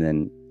say it, and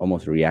then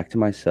almost react to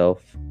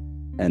myself,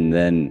 and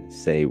then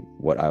say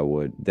what I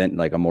would. Then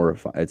like I'm more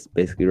it's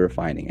basically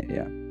refining it.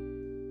 Yeah.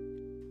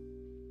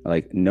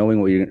 Like knowing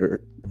what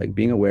you're like,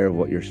 being aware of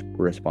what your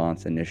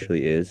response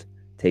initially is,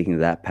 taking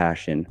that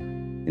passion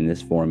in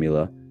this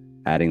formula,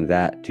 adding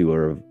that to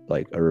a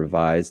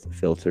revised,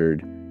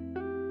 filtered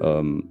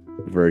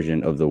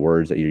version of the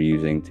words that you're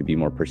using to be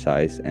more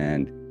precise,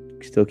 and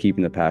still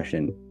keeping the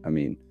passion. I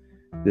mean,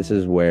 this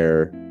is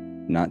where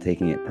not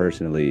taking it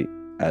personally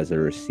as the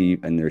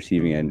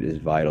receiving end is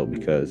vital,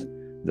 because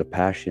the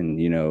passion,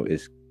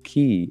 is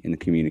key in the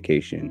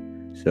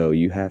communication. So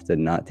you have to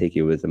not take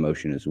it with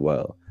emotion as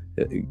well.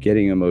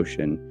 Getting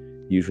emotion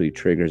usually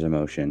triggers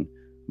emotion,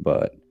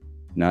 but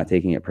not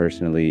taking it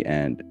personally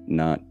and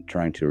not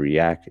trying to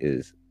react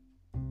is,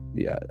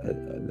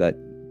 that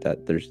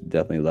there's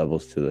definitely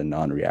levels to the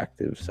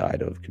non-reactive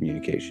side of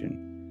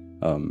communication.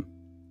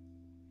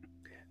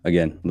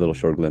 Again, a little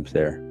short glimpse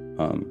there.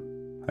 How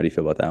do you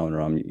feel about that one,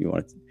 Ram? You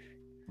want to?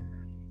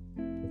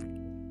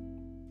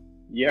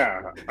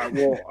 Yeah,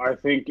 well, I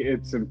think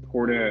it's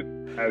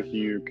important as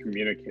you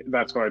communicate.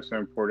 That's why it's so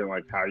important,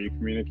 like how you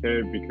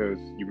communicate, because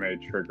you may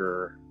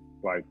trigger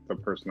like the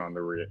person on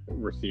the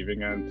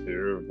receiving end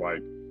too,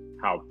 like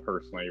how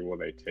personally will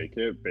they take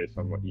it based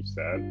on what you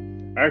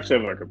said. I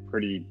actually have like a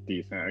pretty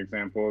decent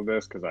example of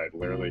this, because I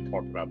literally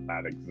talked about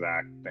that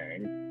exact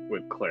thing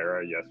with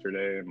Clara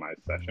yesterday in my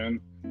session.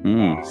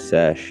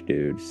 Sesh,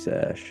 dude,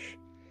 sesh.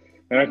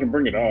 And I can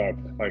bring it up,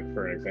 like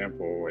for an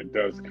example. It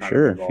does kind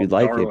sure, of if you'd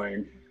like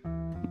darling.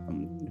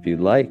 If you'd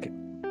like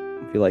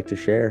to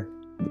share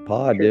the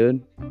pod,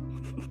 dude.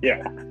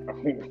 Yeah,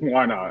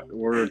 why not?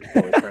 We're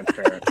totally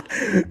transparent.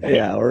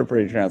 Yeah, we're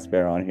pretty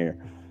transparent on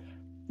here.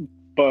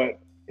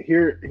 But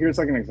here's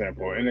like an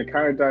example, and it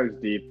kind of dives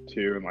deep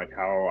too, and like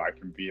how I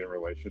can be in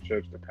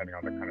relationships depending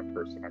on the kind of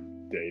person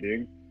I'm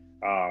dating.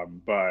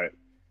 But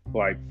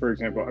like for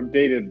example, I've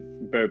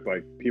dated both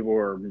like people who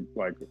are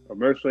like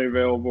emotionally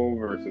available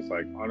versus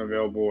like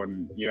unavailable,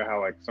 and you know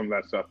how like some of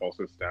that stuff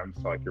also stems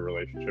to like your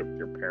relationship with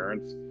your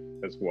parents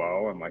as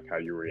well, and like how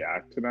you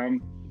react to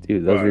them.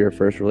 Dude, those are your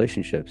first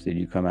relationships. Did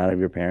you come out of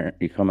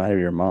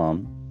your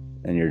mom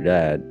and your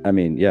dad? I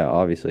mean, yeah,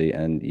 obviously,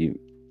 and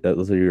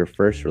those are your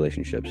first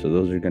relationships. So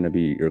those are going to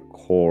be your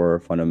core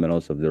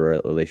fundamentals of the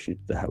relationship,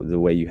 the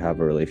way you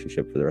have a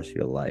relationship for the rest of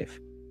your life,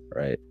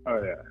 right?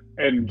 Oh yeah,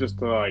 and just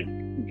to like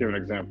give an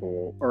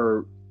example,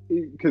 or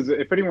because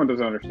if anyone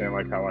doesn't understand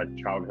like how like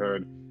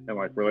childhood and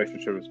like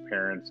relationship with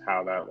parents,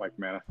 how that like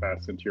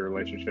manifests into your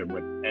relationship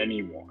with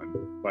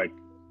anyone, like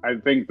I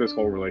think this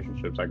whole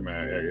relationship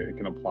segment, it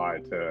can apply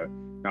to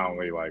not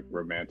only like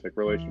romantic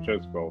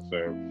relationships, but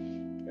also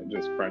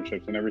just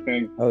friendships and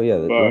everything. Oh yeah,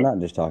 we're But not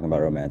just talking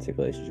about romantic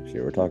relationships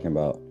here. We're talking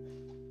about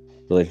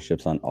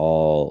relationships on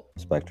all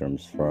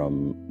spectrums,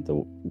 from the,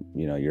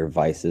 you know, your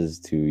vices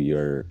to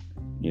your,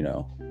 you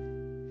know,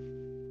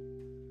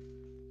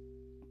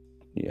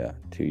 yeah,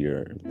 to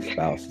your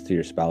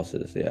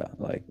spouses, yeah,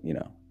 like, you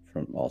know,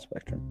 from all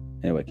spectrum.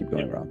 Anyway, keep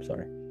going, Rob.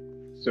 Sorry.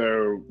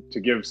 so to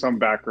give some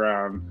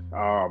background,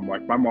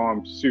 like my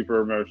mom's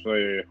super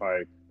emotionally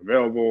like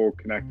available,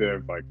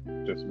 connective, like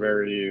just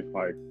very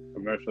like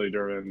emotionally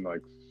driven, like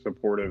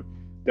supportive.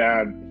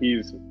 Dad,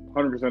 he's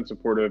 100%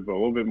 supportive, but a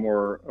little bit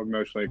more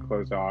emotionally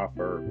closed off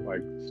or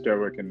like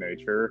stoic in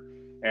nature.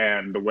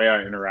 And the way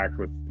I interact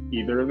with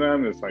either of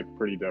them is like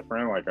pretty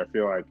different. Like I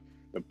feel like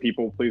the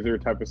people pleaser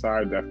type of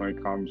side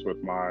definitely comes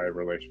with my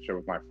relationship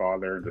with my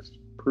father, just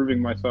proving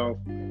myself.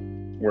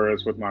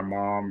 Whereas with my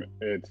mom,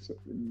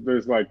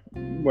 there's like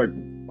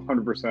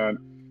 100%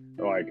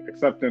 like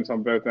acceptance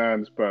on both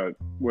ends, but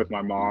with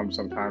my mom,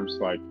 sometimes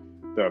like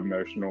the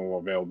emotional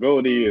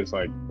availability is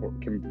like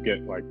can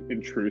get like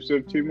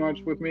intrusive too much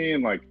with me,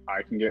 and like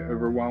I can get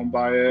overwhelmed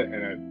by it, and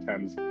it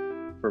tends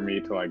for me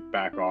to like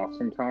back off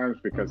sometimes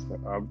because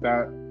of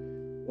that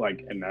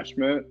like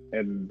enmeshment.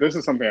 And this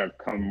is something I've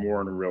come more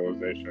into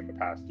realization in the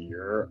past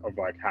year of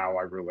like how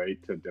I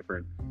relate to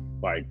different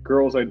like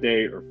girls I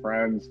date or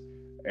friends.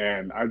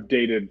 And I've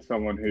dated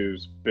someone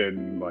who's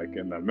been like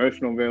in the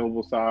emotional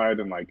available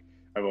side, and like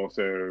I've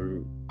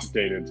also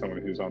dated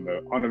someone who's on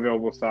the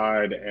unavailable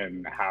side,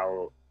 and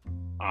how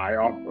I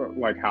offer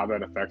like how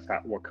that affects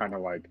what kind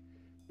of like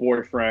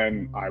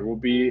boyfriend I will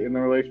be in the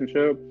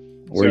relationship.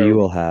 Or you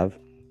will have.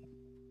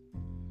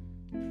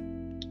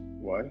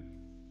 What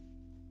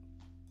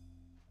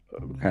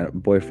kind of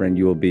boyfriend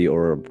you will be,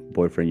 or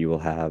boyfriend you will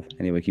have.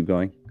 Anyway, keep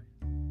going.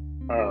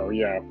 Oh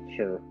yeah,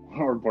 sure.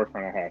 Or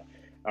boyfriend I had.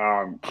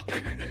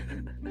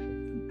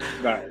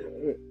 That.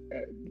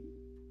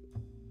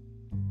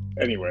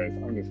 Anyways,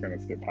 I'm just gonna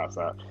skip past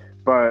that.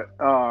 But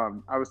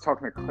I was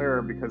talking to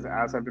Claire because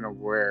as I've been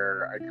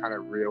aware, I kind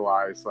of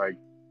realized like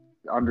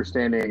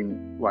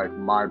understanding like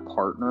my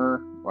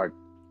partner, like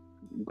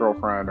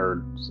girlfriend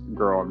or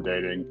girl I'm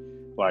dating,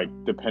 like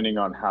depending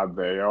on how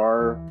they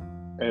are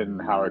and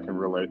how I can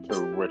relate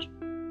to which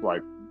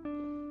like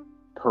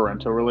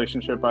parental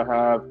relationship I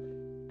have,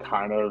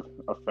 kind of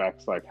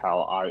affects like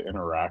how I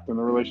interact in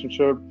the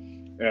relationship.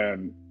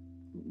 And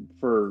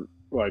for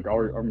like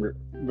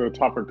the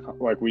topic,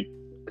 like we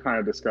kind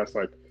of discussed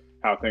like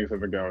how things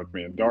have been going with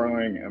me and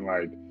Darling, and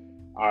like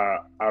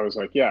I was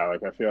like, yeah,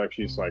 like I feel like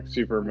she's like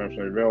super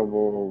emotionally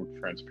available,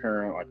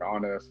 transparent, like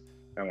honest,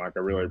 and like I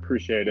really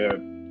appreciate it.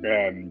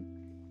 And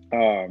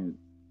um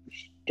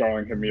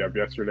Darling hit me up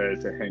yesterday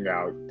to hang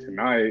out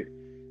tonight,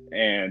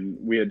 and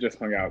we had just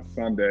hung out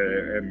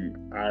Sunday,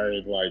 and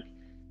I like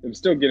I'm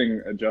still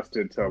getting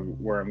adjusted to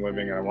where I'm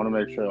living, and I want to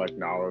make sure like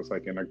Nala's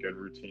like in a good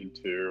routine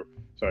too.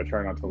 So I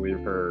try not to leave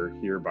her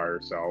here by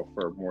herself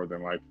for more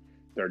than like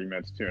 30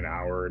 minutes to an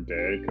hour a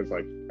day, because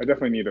like I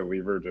definitely need to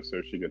leave her just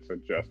so she gets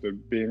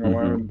adjusted being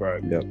alone.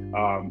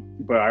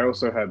 But I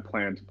also had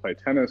planned to play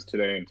tennis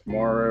today and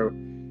tomorrow,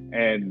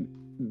 and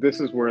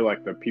this is where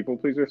like the people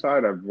pleaser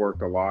side I've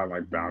worked a lot on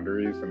like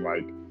boundaries and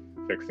like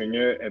fixing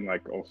it and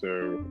like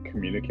also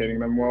communicating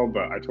them well.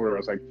 But I told her, I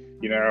was like,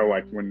 you know,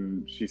 like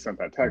when she sent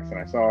that text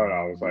and I saw it,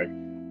 I was like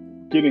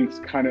getting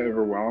kind of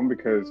overwhelmed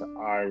because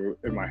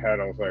in my head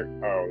I was like,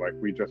 oh, like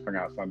we just hung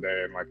out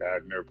Sunday and like I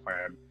had no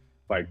plan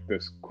like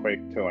this quick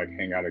to like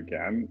hang out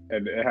again.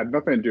 And it had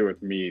nothing to do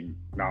with me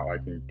not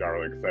liking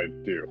Darling, because I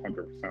do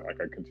 100%.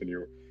 Like I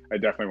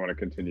definitely want to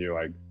continue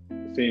like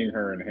seeing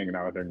her and hanging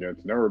out with her and getting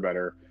to know her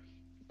better.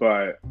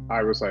 But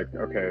I was like,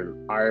 okay,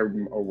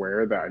 I'm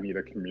aware that I need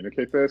to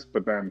communicate this,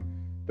 but then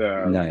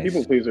the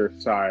people pleaser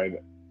side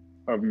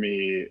of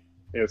me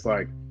is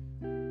like,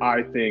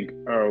 I think,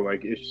 oh,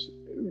 like it's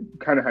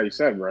kind of how you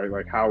said, right?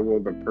 Like, how will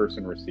the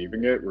person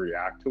receiving it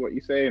react to what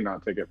you say and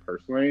not take it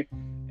personally?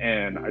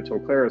 And I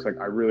told Claire, it's like,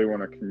 I really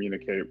want to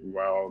communicate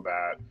well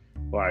that,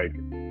 like,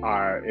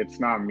 it's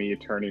not me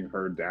turning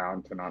her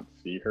down to not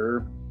see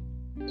her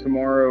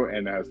tomorrow,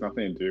 and it has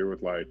nothing to do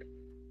with like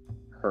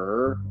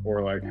her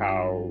or like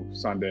how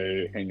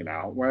Sunday hanging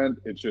out went.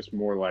 It's just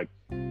more like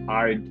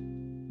I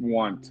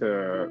want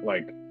to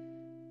like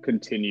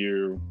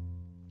continue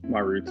my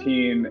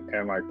routine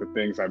and like the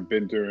things I've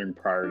been doing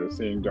prior to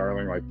seeing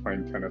Darling, like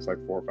playing tennis like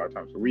 4 or 5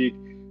 times a week,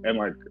 and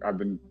like I've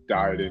been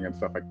dieting and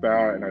stuff like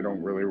that, and I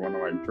don't really want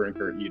to like drink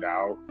or eat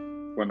out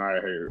when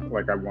I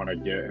want to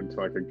get into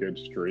like a good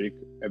streak,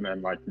 and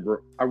then like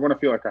I want to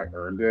feel like I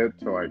earned it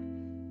to like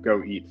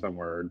go eat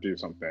somewhere or do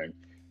something.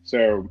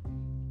 So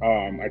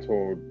I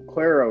told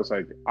Claire, I was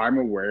like, I'm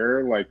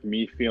aware like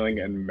me feeling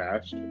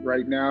enmeshed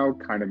right now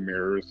kind of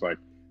mirrors like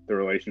the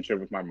relationship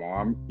with my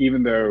mom,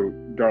 even though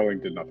Darling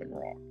did nothing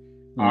wrong.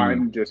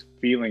 I'm just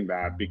feeling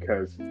that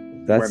because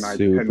that's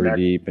super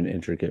deep and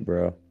intricate,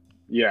 bro.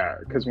 Yeah,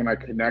 because when I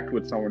connect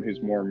with someone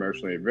who's more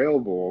emotionally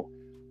available,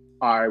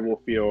 I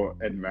will feel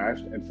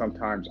enmeshed, and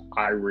sometimes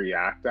I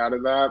react out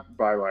of that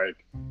by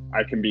like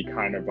I can be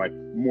kind of like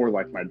more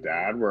like my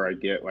dad, where I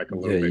get like a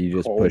Yeah, little bit you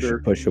just colder.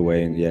 push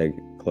away and Yeah,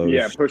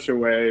 close. push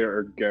away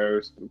or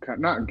ghost,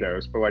 not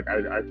ghost, but like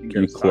I can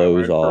go You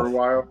close silent for a off.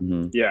 while.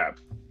 Hmm. Yeah,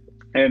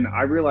 and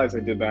I realized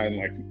I did that in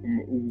like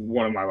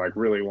one of my like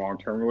really long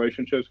term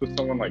relationships with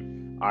someone. Like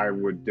I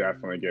would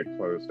definitely get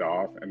closed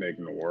off and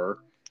ignore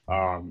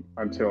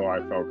until I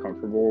felt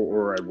comfortable,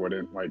 or I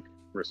wouldn't like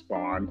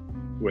respond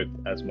with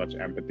as much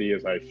empathy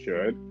as I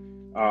should.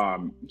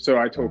 So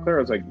I told Claire,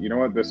 I was like, you know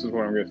what, this is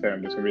what I'm gonna say.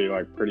 I'm just gonna be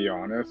like pretty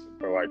honest,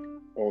 but like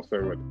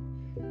also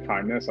with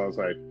kindness. I was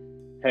like,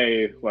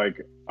 hey, like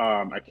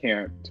I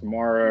can't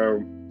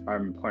tomorrow.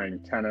 I'm playing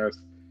tennis,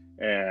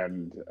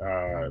 and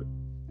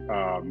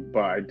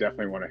but I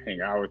definitely want to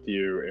hang out with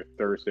you. If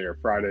Thursday or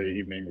Friday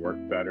evening work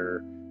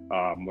better,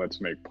 let's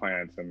make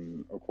plans.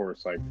 And of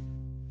course, like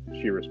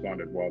she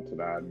responded well to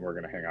that, and we're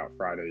gonna hang out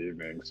Friday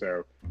evening.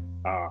 So,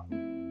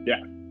 yeah,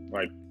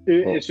 like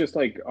Well, it's just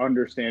like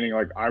understanding.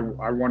 Like I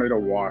wanted to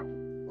walk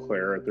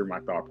Claire through my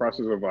thought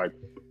process of like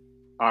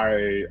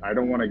I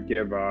don't want to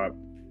give up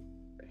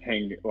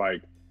hang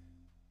like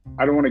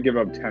I don't want to give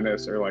up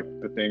tennis or like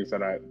the things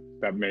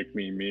that make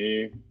me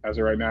me as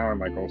of right now, and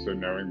like also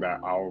knowing that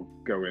I'll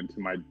go into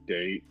my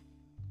date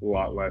a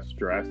lot less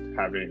stressed,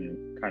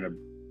 having kind of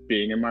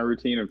being in my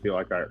routine and feel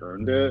like I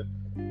earned it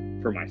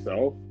for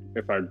myself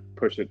if I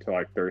push it to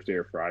like Thursday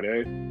or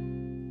Friday.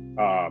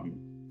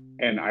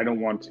 And I don't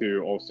want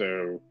to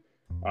also,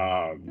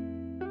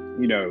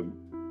 you know,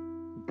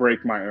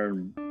 break my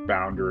own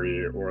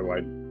boundary or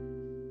like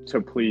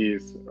to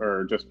please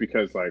or just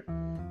because like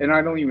and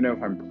I don't even know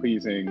if I'm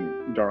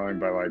pleasing Darling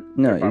by like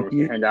no, if I was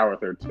to hang out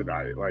with her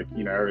tonight. Like,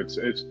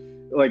 it's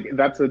like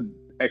that's a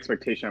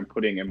expectation I'm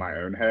putting in my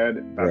own head.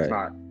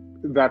 right.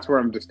 That's where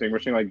I'm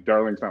distinguishing. Like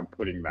Darling's not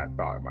putting that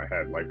thought in my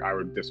head. Like I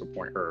would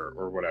disappoint her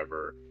or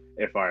whatever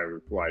if I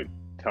like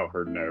tell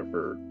her no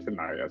for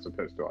tonight as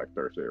opposed to like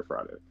Thursday or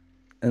Friday.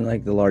 And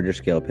like the larger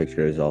scale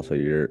picture is also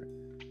you're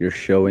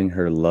showing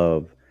her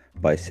love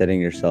by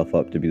setting yourself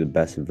up to be the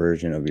best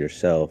version of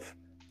yourself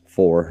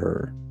for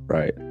her,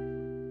 right?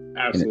 In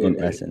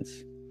Absolutely.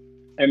 essence.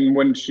 And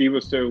when she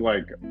was so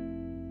like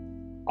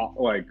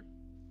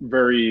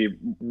very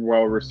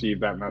well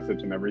received that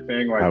message and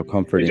everything, like How it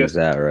comforting is just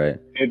that, right?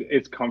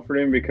 it's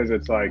comforting because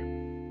it's like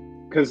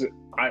because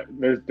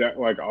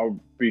like I'll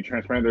be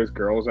transparent. There's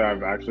girls that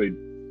I've actually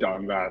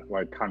done that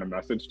like kind of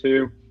message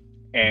to,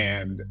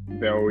 and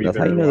they'll That's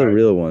how you either know the like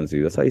real ones,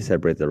 dude. That's how you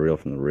separate the real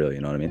from the real, you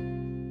know what I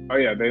mean? oh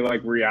yeah, they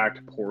like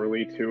react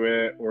poorly to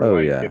it or Oh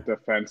like yeah. get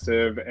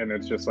defensive, and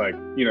it's just like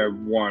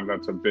one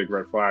that's a big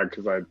red flag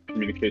because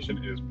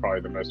communication is probably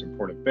the most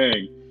important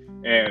thing,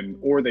 and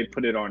or they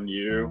put it on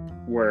you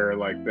where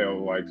like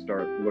they'll like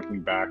start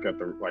looking back at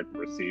the like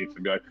receipts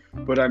and be like,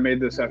 but I made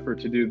this effort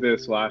to do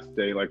this last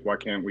day, like why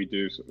can't we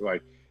do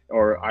like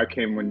or I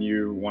came when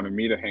you wanted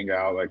me to hang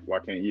out, like why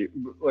can't you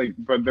like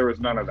but there was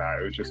none of that.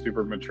 It was just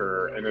super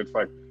mature, and it's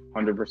like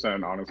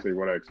 100% honestly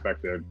what I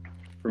expected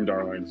from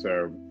Darling.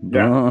 So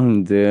yeah,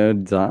 Boom,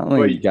 dude. but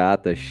Darling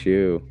got the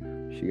shoe.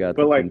 She got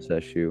the like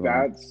princess shoe on.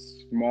 that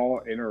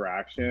small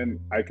interaction,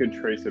 I could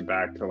trace it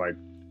back to like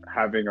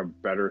having a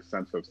better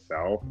sense of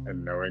self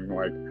and knowing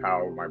like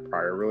how my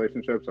prior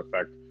relationships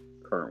affect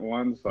current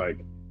ones. Like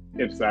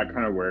it's that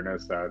kind of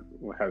awareness that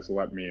has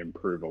let me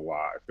improve a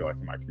lot. I feel like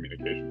in my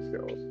communication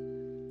skills.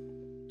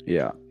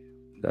 Yeah.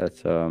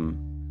 That's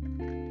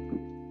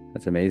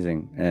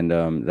amazing. And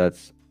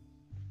that's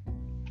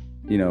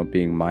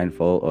being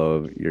mindful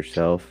of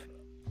yourself,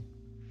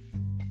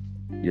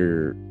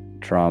 your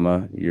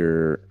trauma,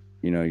 your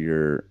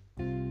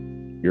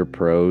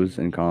pros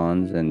and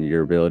cons, and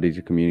your ability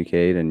to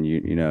communicate, and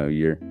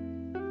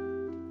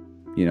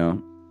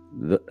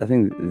I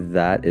think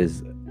that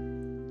is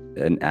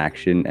an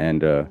action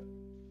and a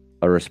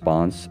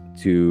response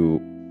to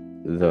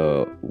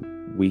the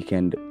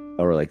weekend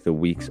or like the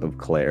weeks of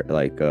clear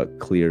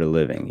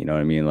living, you know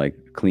what I mean, like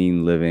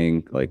clean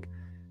living, like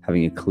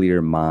having a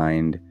clear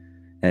mind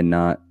and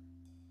not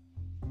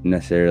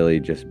necessarily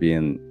just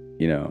being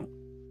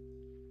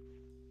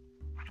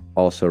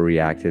also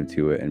reactive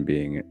to it and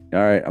being all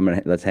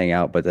right, let's hang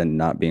out, but then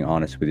not being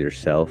honest with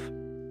yourself,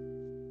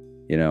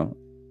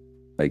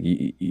 like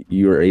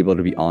you are able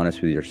to be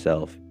honest with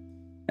yourself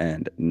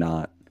and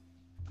not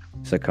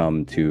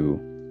succumb to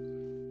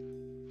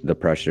the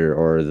pressure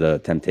or the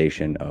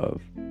temptation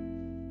of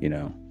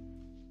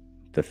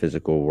the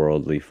physical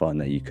worldly fun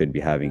that you could be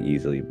having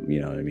easily, you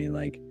know what I mean?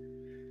 Like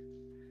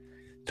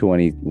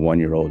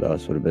 21-year-old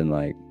us would have been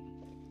like,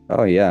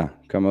 oh yeah,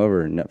 come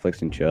over,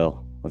 Netflix and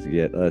chill,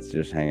 let's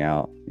just hang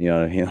out, you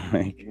know what I mean?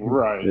 Like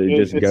Right.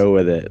 just go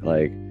with it,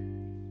 like,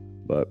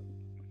 but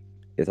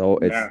it's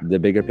Yeah. the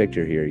bigger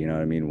picture here, you know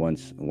what I mean?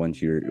 Once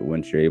you're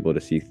able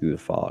to see through the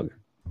fog.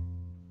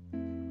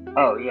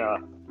 Oh yeah.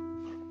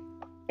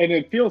 And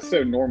it feels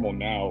so normal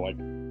now, like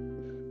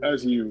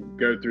as you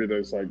go through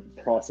those like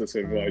process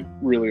of like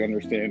really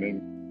understanding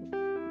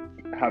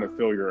how to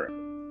fill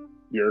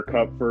your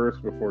cup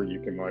first before you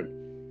can like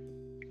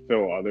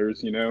fill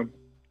others,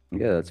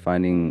 Yeah, that's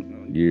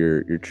finding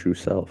your true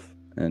self,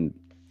 and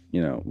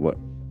you know what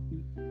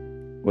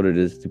it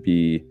is to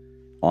be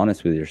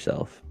honest with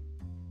yourself.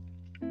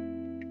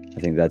 I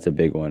think that's a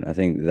big one. I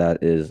think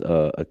that is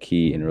a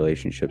key in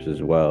relationships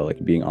as well,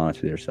 like being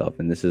honest with yourself.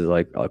 And this is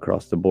like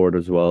across the board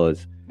as well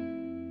as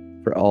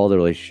for all the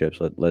relationships.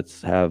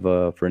 Let's have,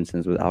 for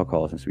instance, with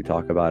alcohol, since we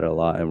talk about it a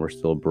lot and we're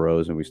still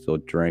bros and we still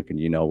drink, and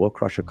we'll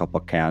crush a couple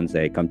cans.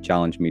 Hey, come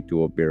challenge me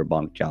to a beer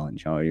bong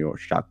challenge. Your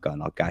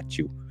shotgun, I'll got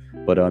you.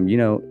 But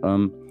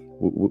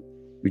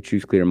we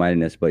choose clear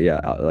mindedness. But yeah,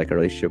 like a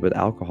relationship with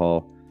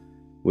alcohol,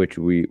 which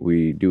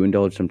we do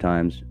indulge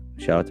sometimes.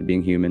 Shout out to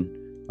being human.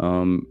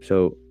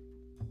 So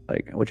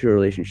like, what's your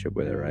relationship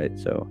with it, right?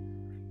 So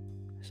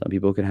some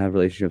people can have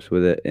relationships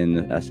with it in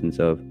the essence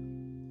of,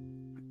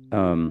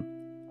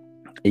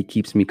 it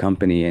keeps me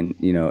company, and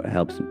it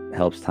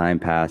helps time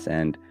pass,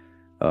 and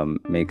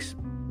makes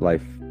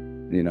life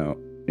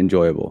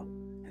enjoyable.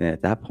 And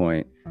at that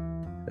point,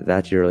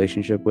 that's your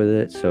relationship with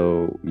it.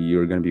 So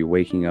you're going to be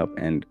waking up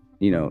and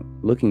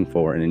looking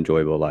for an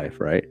enjoyable life,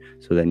 right?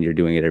 So then you're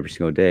doing it every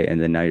single day, and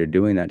then now you're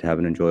doing that to have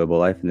an enjoyable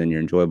life, and then your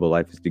enjoyable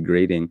life is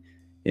degrading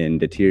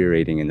and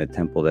deteriorating in the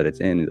temple that it's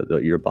in,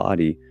 your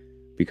body,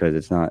 because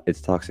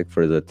it's toxic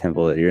for the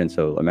temple that you're in.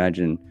 So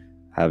imagine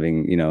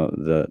having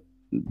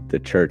the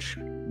church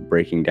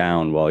breaking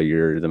down while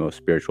you're the most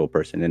spiritual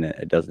person in it.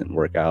 It doesn't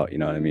work out. You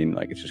know what I mean?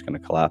 Like, it's just going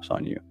to collapse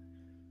on you.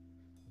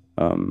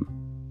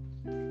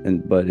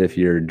 But if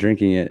you're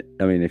drinking it,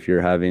 I mean, if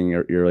you're having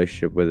your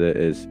relationship with it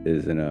is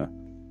in a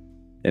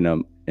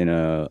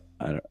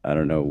I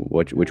don't know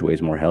which way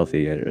is more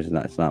healthy.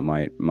 It's not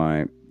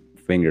my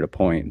finger to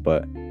point,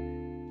 but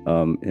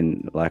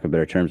in lack of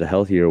better terms, a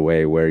healthier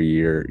way where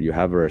you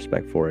have a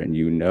respect for it, and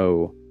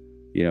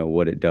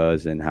what it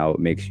does and how it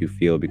makes you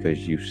feel,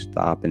 because you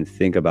stop and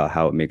think about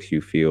how it makes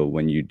you feel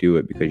when you do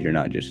it, because you're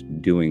not just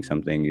doing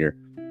something, you're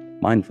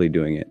mindfully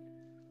doing it.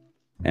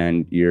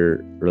 And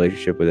your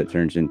relationship with it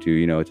turns into,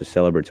 it's a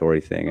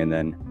celebratory thing. And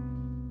then,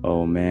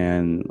 oh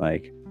man,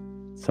 like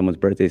someone's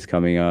birthday's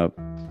coming up,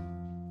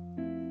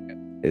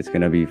 it's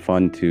going to be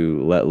fun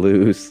to let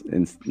loose.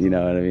 And you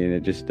know what I mean?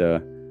 It just,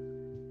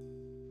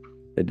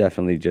 it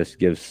definitely just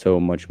gives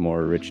so much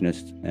more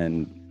richness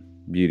and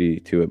beauty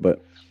to it.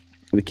 But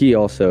the key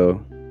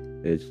also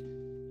is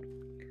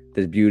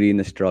there's beauty in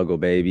the struggle,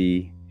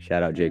 baby.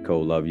 Shout out J.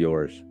 Cole, Love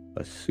Yours.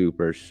 A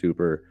super,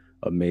 super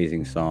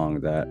amazing song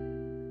that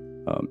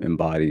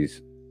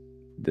embodies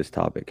this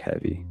topic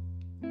heavy.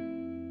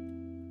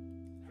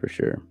 For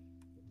sure.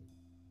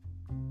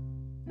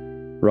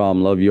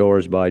 Rom, Love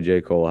Yours by J.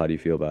 Cole. How do you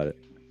feel about it?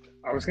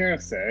 I was gonna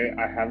say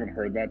I haven't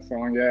heard that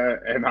song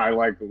yet, and I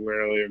like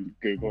literally am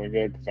googling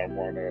it because I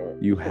want to.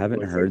 You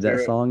haven't heard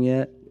that song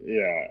yet?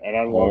 Yeah, and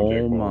I love J.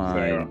 Oh Cole,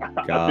 my so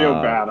I feel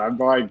God. bad. I'm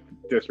like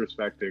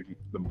disrespecting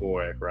the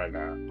boy right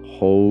now.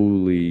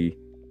 Holy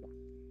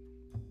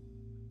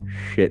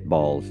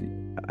shitballs.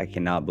 I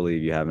cannot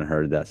believe you haven't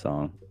heard that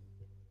song.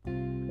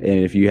 And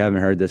if you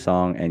haven't heard this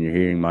song and you're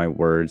hearing my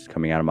words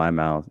coming out of my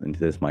mouth into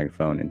this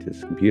microphone, into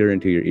this computer,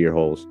 into your ear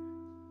holes,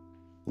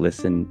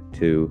 listen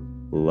to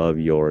Love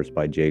Yours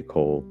by J.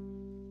 Cole,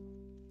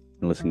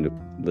 and listen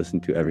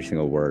to every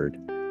single word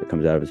that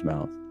comes out of his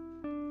mouth.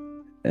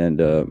 And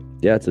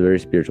yeah, it's a very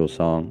spiritual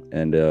song,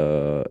 and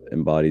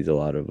embodies a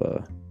lot of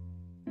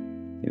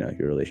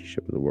your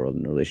relationship with the world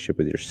and relationship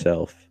with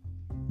yourself.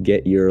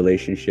 Get your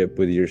relationship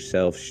with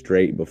yourself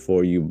straight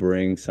before you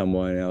bring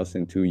someone else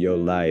into your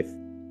life.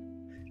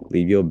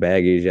 Leave your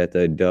baggage at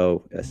the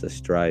door. That's the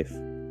strife.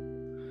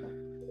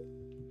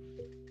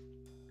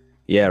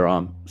 Yeah,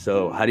 Rom.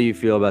 So how do you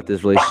feel about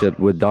this relationship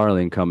with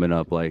Darling coming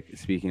up? Like,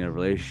 speaking of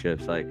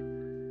relationships, like,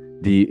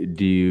 do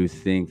you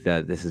think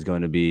that this is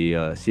going to be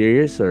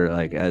serious, or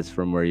like, as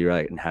from where you're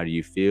at, and how do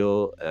you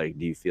feel? Like,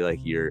 do you feel like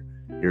you're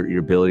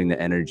building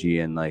the energy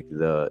and like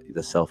the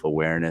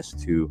self-awareness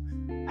to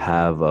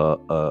have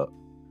a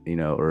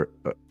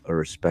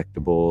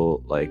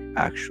respectable, like,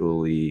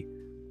 actually,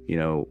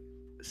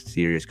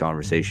 serious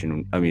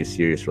conversation? I mean, a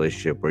serious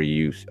relationship where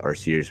you are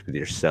serious with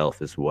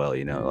yourself as well.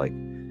 Like,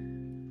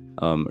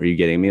 are you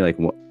getting me?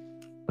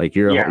 Like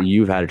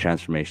you've had a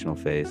transformational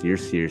phase. You're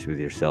serious with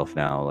yourself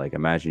now. Like,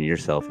 imagine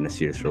yourself in a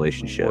serious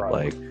relationship.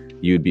 Right. Like,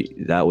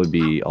 that would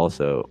be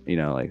also,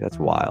 like, that's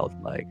wild.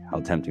 Like, how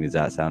tempting does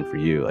that sound for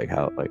you? Like,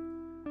 where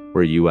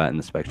are you at in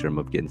the spectrum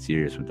of getting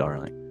serious with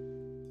Darling?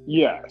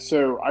 Yeah,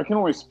 so I can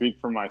only speak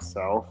for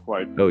myself.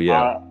 Like, oh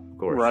yeah, of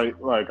course. Right?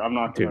 Like, I'm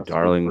not gonna speak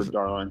for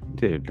Darling.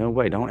 Dude, no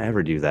way. Don't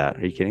ever do that.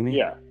 Are you kidding me?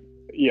 Yeah.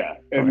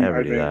 Don't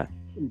ever do that.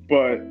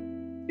 But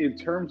in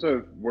terms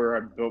of where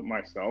I built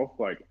myself,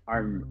 like,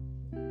 I'm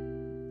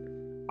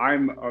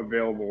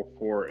available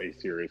for a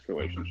serious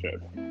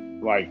relationship.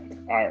 Like,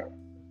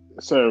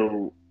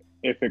 so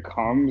if it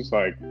comes,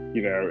 like, and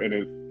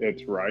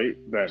it's right,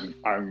 then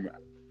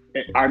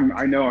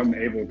I know I'm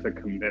able to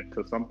commit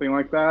to something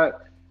like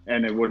that,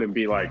 and it wouldn't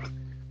be like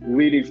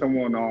leading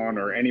someone on,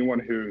 or anyone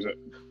who's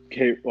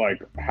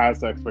like has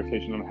the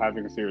expectation of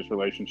having a serious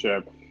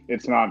relationship.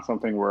 It's not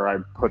something where I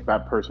put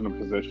that person in a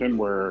position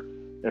where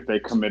if they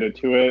committed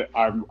to it,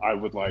 I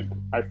would like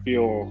I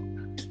feel,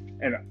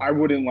 and I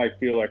wouldn't like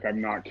feel like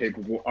I'm not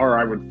capable, or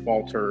I would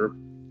falter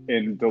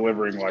in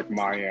delivering like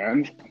my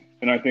end.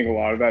 And I think a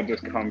lot of that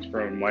just comes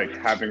from like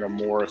having a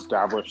more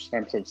established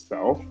sense of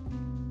self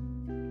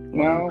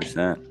now.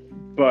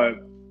 100%. But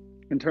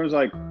in terms of,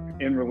 like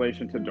in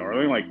relation to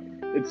Darling, like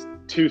it's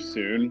too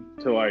soon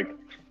to like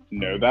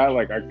know that.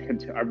 Like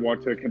I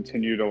want to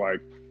continue to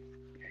like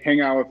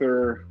hang out with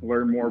her,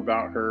 learn more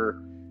about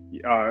her.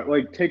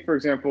 Like take for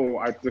example,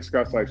 I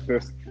discussed like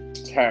this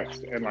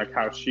text and like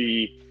how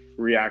she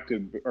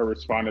reacted or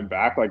responded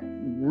back. Like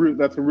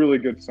that's a really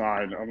good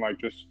sign on like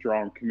just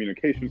strong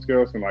communication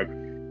skills and like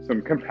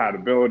some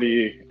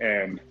compatibility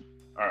and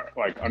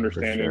like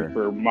understanding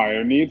for my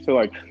own needs. So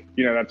like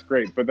that's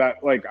great. But that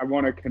like I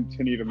want to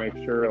continue to make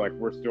sure like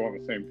we're still on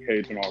the same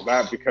page and all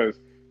that, because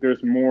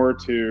there's more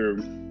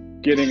to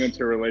getting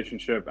into a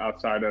relationship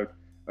outside of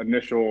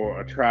initial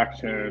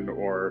attraction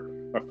or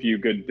a few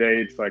good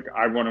dates. Like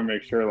I want to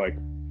make sure like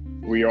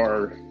we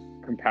are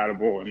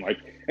compatible, and like,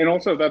 and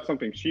also that's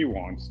something she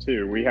wants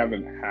too. We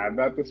haven't had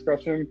that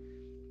discussion,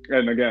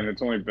 and again,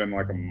 it's only been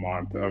like a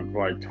month of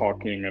like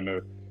talking and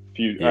a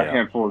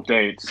handful of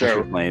dates.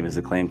 So is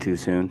the claim too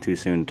soon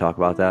to talk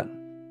about that?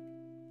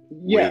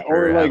 Yeah,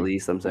 or like at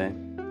least I'm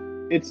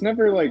saying it's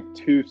never like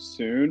too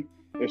soon.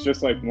 It's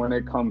just like when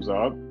it comes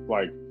up,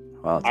 like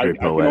well, it's very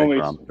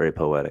poetic. Very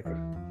poetic.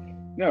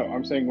 No,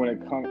 I'm saying when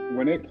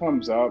it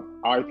comes up,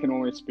 I can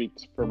only speak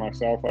for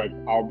myself. Like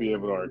I'll be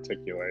able to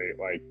articulate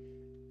like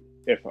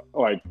if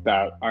like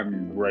that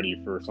I'm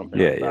ready for something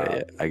like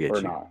that I get or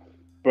you. not.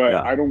 But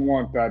I don't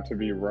want that to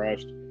be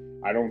rushed.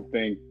 I don't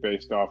think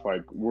based off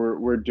like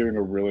we're doing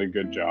a really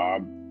good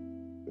job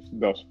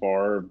thus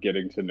far of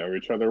getting to know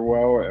each other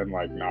well and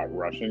like not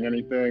rushing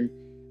anything,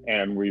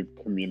 and we've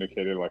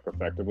communicated like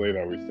effectively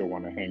that we still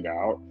want to hang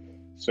out.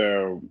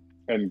 So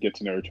and get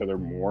to know each other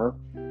more.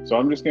 So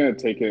I'm just gonna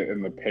take it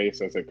in the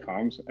pace as it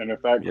comes. And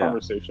if that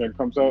conversation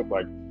comes up,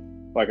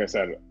 like I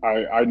said,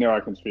 I know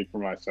I can speak for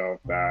myself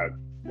that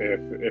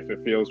if it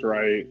feels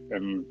right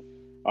and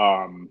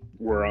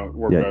we're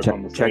both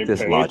on the same this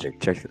page. Logic.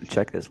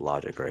 Check this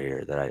logic right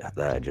here that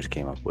I just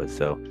came up with.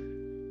 So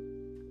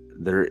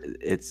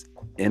it's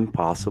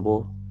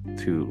impossible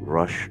to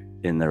rush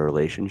in the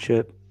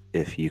relationship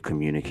if you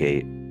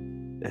communicate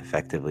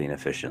effectively and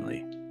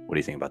efficiently. What do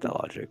you think about that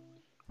logic?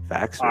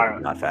 Facts or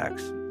not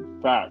facts?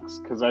 Facts,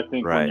 because I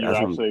think when you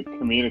actually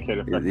communicate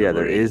effectively,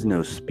 there is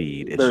no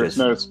speed. There's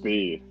no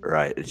speed.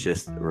 Right. It's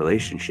just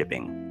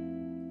relationshiping.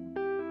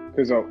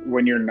 Because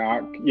when you're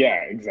not,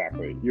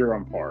 exactly, you're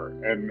on par,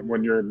 and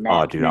when you're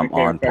not, dude, I'm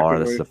on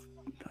par. Dude,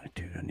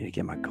 I need to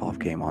get my golf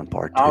game on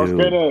par too. I was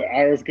gonna,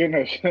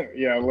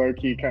 low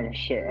key kind of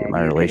shit. Get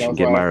my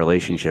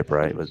relationship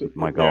right with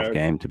my golf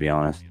game. To be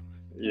honest.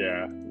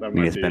 Yeah, that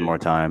need to spend more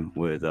time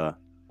with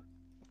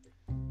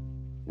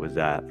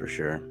that for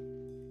sure.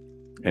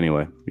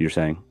 Anyway, you're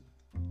saying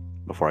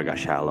before I got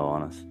shallow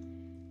on us.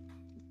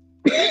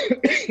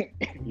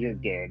 You're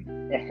good.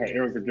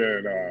 It was a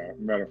good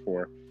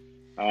metaphor.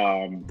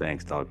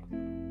 Thanks, dog.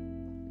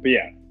 But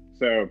yeah,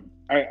 so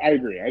I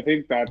agree. I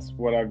think that's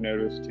what I've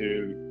noticed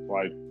too.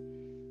 Like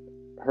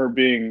her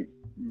being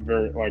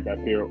very, like, I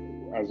feel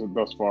as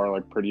thus far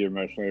like pretty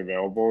emotionally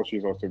available.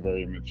 She's also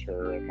very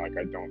mature, and like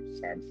I don't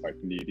sense like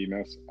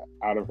neediness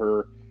out of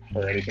her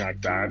or anything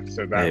like that.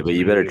 So that. Hey, but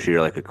you better treat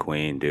her like a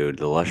queen, dude.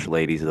 The lush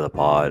ladies of the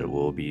pod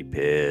will be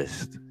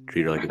pissed.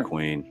 Treat her like a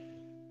queen.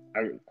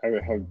 I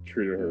have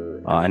treated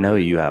her. I know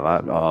you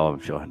have.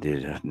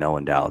 Dude, no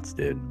one doubts,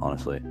 dude.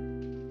 Honestly.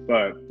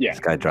 But yeah, this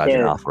guy drives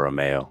an Alfa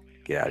Romeo.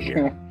 Get out of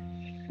here.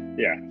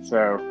 Yeah.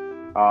 So,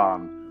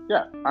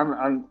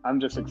 I'm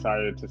just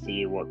excited to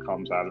see what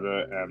comes out of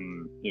it,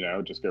 and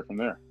just go from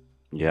there.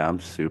 Yeah, I'm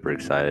super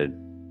excited.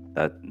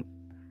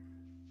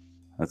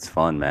 That's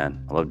fun,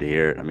 man. I love to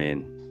hear it. I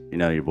mean,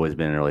 your boy's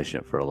been in a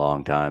relationship for a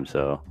long time,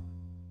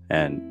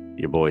 and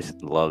your boy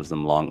loves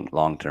them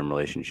long-term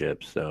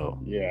relationships. So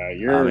yeah,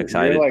 I'm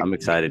excited. I'm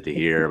excited to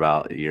hear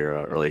about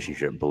your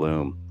relationship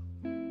bloom.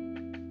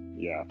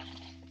 Yeah,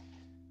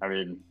 I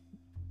mean,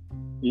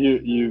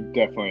 you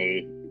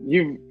definitely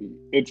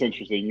It's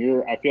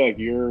interesting. I feel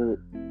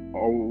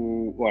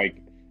like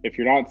if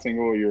you're not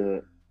single,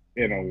 you're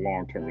in a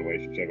long-term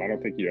relationship. I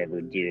don't think you ever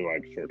do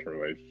like short-term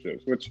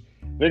relationships, which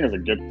I think is a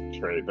good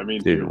trait. I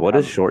mean, dude, what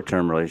does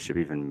short-term relationship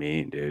even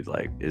mean, dude?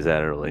 Like, is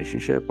that a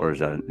relationship or is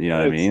that, what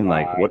I mean?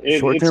 Like, what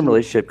short-term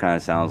relationship kind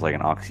of sounds like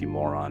an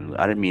oxymoron.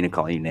 I didn't mean to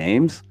call you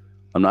names.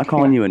 I'm not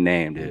calling you a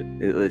name,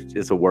 dude.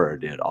 It's a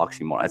word, dude.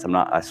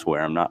 Oxymoron. I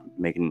swear, I'm not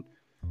making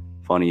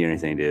fun of you or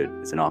anything, dude.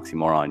 It's an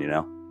oxymoron,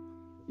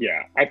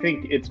 Yeah, I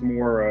think it's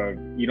more of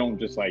you don't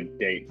just like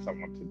date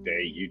someone to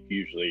date. You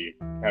usually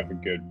have a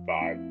good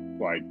vibe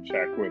like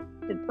check with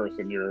the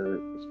person you're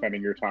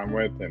spending your time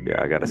with. And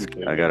yeah,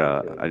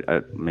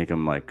 I make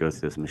them like go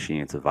through this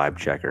machine. It's a vibe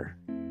checker.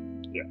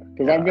 Yeah,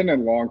 because I've been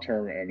in long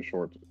term and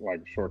short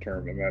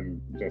term, and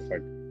then just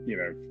like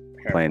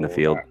playing the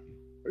field.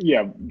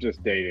 Yeah,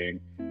 just dating,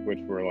 which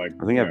we're like.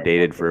 I think I've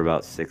dated for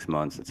about 6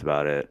 months. That's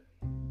about it.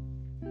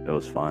 It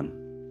was fun.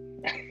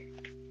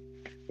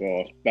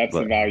 Well, that's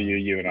the But value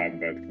you and I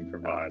both can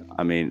provide.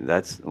 I mean,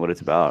 that's what it's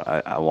about.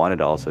 I wanted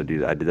to also do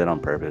that. I did that on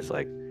purpose.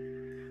 Like,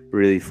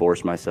 really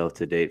force myself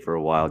to date for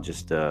a while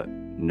just to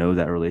know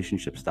that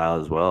relationship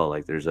style as well.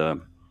 Like, there's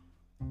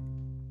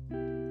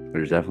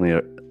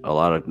definitely a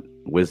lot of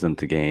wisdom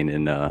to gain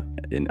in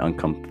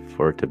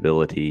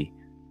uncomfortability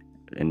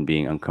and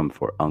being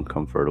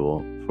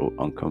uncomfortable.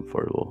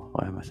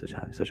 Why am I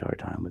having such a hard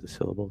time with the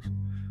syllables?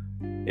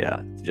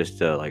 Yeah, just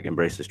to like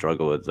embrace the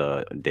struggle with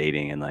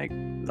dating and like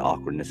the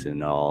awkwardness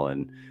and all,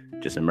 and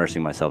just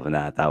immersing myself in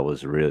that. That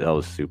was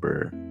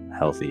super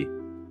healthy.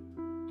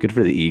 Good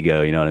for the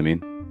ego, you know what I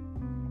mean?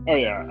 Oh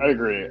yeah, I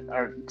agree.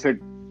 To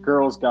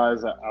girls,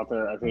 guys out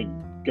there, I think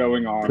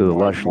going on To the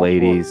like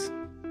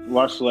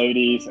lush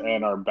ladies,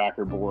 and our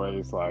backer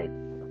boys, like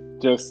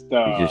just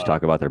you just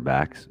talk about their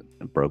backs,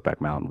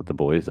 Brokeback Mountain with the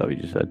boys. That what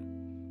you just said.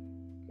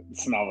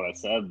 it's not what I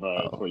said,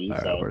 but it's what you all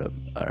said.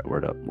 right,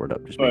 word up.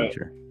 Just But making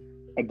sure.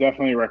 I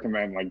definitely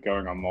recommend like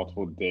going on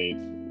multiple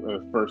dates,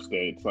 first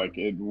dates. Like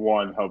it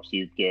one helps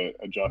you get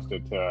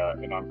adjusted to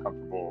an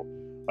uncomfortable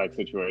like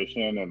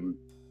situation, and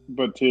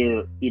but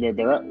two,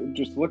 they're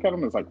just look at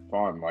them as like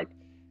fun. Like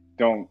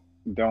don't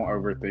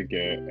overthink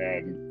it,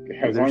 and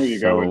as long as There's you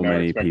go with so no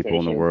many people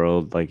in the expectations.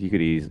 world. Like, you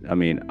could I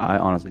mean, I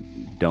honestly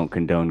don't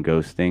condone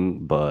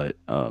ghosting, but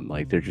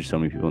like, there's just so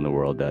many people in the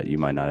world that you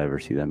might not ever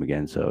see them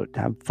again. So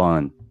have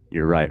fun.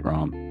 You're right,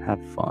 Rom.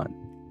 Have fun.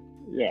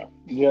 Yeah.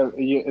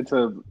 It's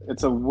a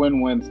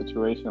win-win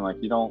situation. Like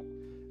you don't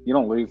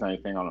lose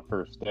anything on a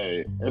first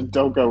date. And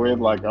don't go in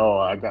like, oh,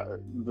 I got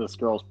this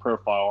girl's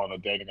profile on a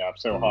dating app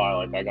so high,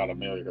 like I gotta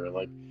marry her.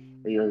 Like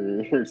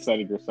you're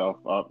setting yourself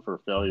up for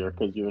failure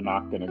because you're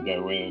not gonna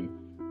go in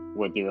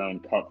with your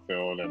own cup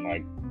filled and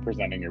like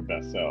presenting your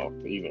best self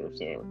either.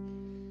 So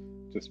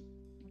just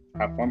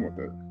have fun with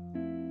it.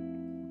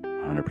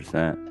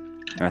 100%.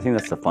 And I think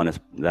that's the funnest.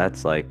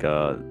 That's like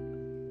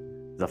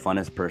the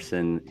funnest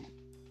person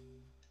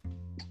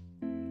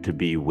to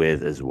be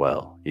with as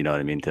well. You know what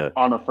I mean?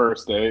 On a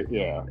first date,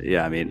 yeah.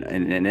 Yeah, I mean,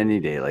 in any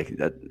day, like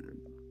that.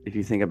 If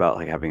you think about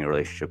like having a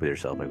relationship with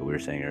yourself, like we were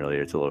saying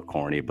earlier, it's a little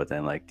corny, but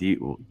then like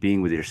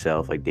being with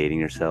yourself, like dating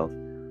yourself,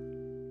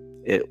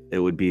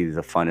 it would be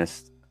the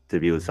funnest to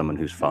be with someone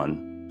who's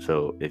fun.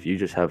 So if you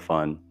just have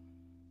fun,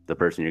 the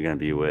person you're going to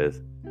be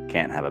with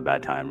can't have a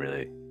bad time,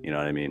 really. You know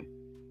what I mean?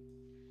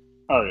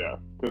 Oh yeah,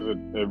 because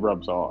it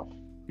rubs off.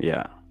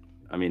 Yeah.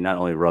 I mean, not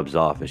only rubs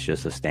off, it's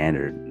just a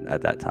standard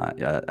at that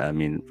time. I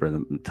mean, for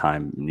the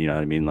time, you know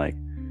what I mean? Like,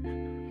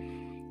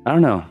 I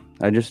don't know.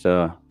 I just,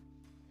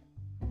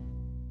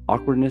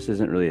 awkwardness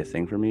isn't really a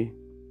thing for me,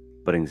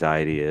 but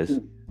anxiety is.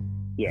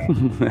 Yeah.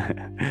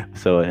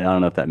 So I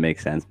don't know if that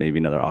makes sense. Maybe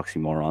another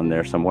oxymoron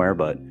there somewhere,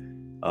 but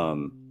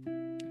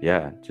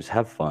yeah, just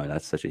have fun.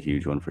 That's such a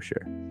huge one for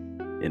sure.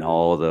 In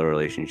all the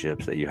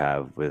relationships that you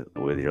have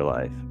with your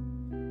life,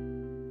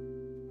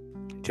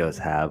 just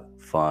have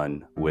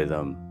fun with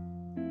them,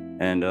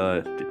 and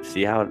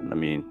see how. I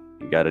mean,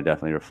 you got to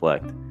definitely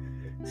reflect,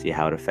 see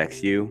how it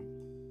affects you.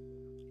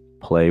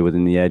 Play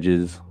within the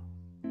edges.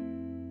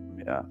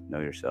 Yeah, know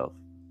yourself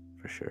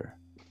for sure.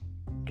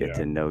 Get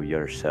to know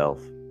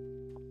yourself.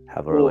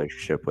 Have a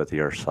relationship with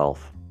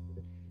yourself.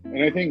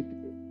 And I think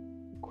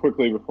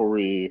quickly before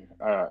we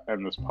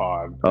end this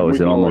pod. Oh,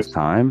 is it almost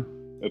time?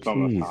 It's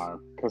almost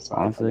time because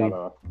honestly, I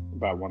got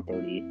about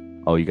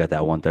 1:30. Oh, you got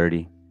that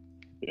 1:30?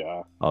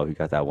 Yeah. Oh, you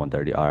got that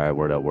 1:30. All right,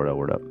 word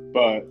up.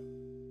 But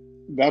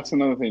that's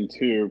another thing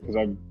too, because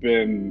I've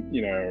been,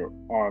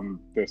 on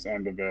this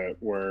end of it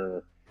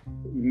where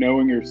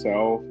knowing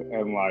yourself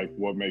and like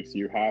what makes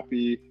you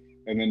happy,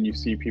 and then you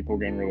see people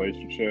get in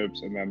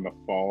relationships and then the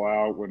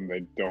fallout when they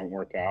don't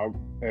work out,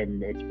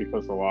 and it's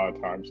because a lot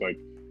of times like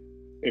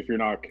if you're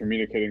not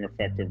communicating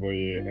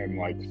effectively and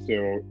like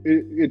still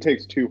it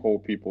takes two whole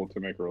people to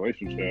make a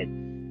relationship.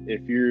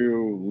 If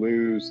you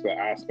lose the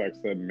aspects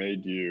that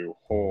made you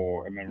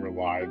whole and then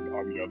relied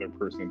on the other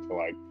person to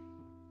like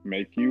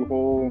make you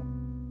whole,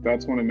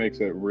 that's when it makes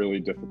it really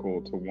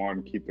difficult to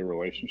one, keep the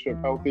relationship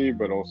healthy,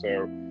 but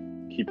also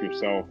keep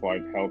yourself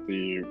like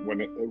healthy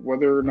when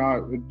whether or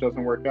not it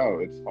doesn't work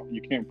out.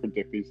 You can't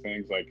predict these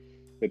things. Like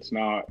it's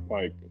not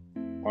like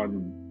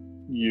on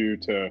you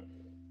to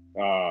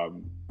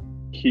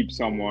keep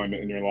someone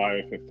in your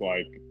life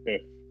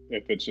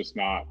if it's just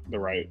not the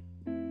right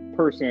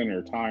person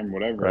or time,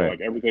 whatever. Right.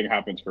 Like everything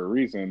happens for a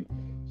reason.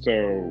 So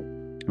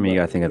I mean, you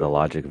gotta think of the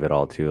logic of it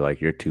all too.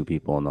 Like you're two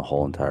people in the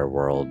whole entire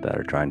world that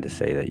are trying to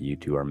say that you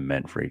two are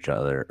meant for each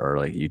other, or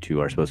like you two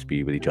are supposed to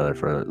be with each other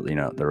for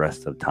the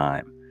rest of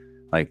time.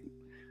 Like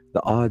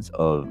the odds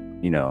of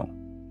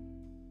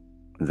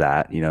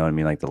that, I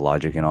mean, like the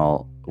logic and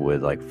all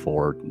with like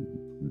 4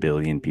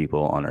 billion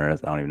people on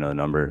Earth. I don't even know the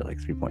number, like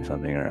 3 point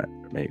something, or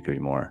maybe it could be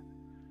more.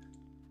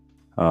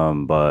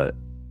 But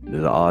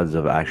the odds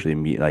of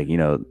actually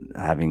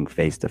having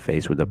face to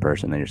face with the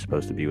person that you're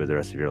supposed to be with the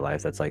rest of your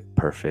life, that's like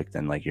perfect,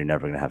 and like you're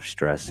never gonna have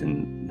stress,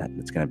 and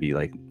it's gonna be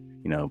like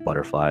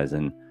butterflies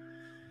and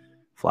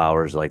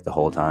flowers like the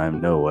whole time.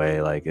 No way.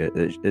 Like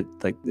it's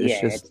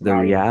just the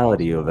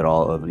reality of it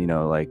all. Of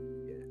like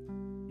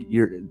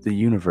the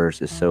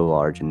universe is so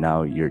large, and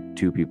now you're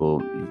two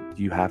people.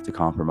 You have to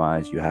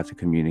compromise. You have to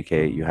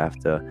communicate. You have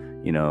to,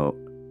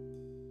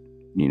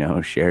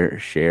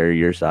 share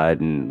your side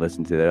and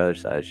listen to the other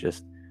side. It's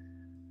just,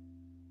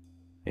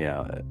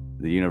 the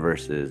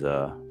universe is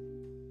the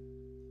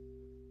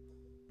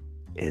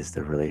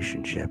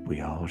relationship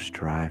we all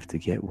strive to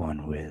get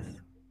one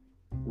with.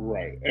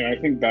 Right. And I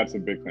think that's a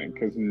big thing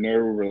because no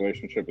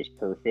relationship is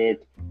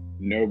perfect.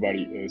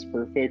 Nobody is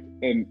perfect.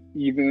 And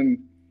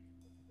even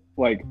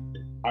like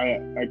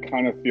I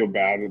kind of feel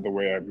bad at the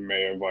way I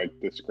may have like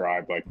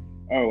described like,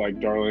 oh, like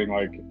Darlene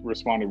like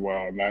responded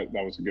well and that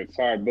was a good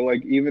sign. But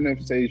like even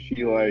if say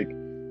she like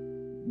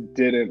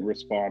didn't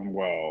respond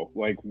well,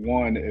 like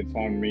one, it's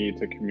on me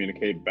to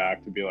communicate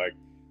back to be like,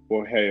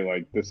 well, hey,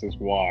 like this is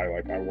why,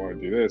 like I want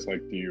to do this,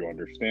 like do you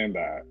understand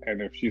that?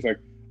 And if she's like,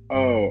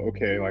 oh,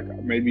 okay, like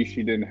maybe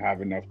she didn't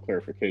have enough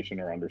clarification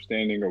or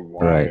understanding of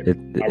why Right.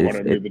 I want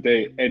to move the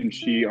date, and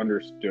she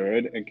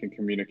understood and can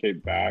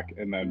communicate back,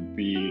 and then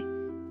be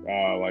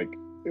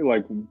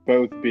like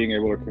both being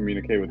able to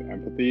communicate with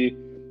empathy,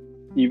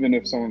 even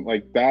if someone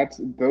like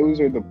those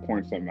are the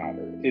points that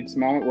matter. It's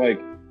not like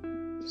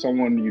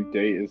someone you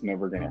date is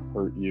never going to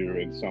hurt you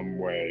in some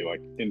way, like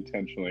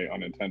intentionally,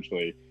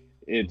 unintentionally.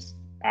 It's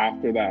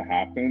after that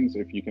happens,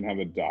 if you can have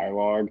a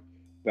dialogue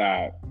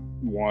that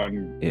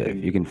one if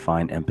you can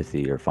find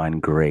empathy or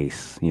find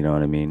grace, you know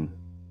what I mean?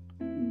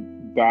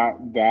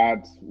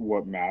 That's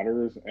what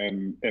matters,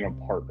 and in a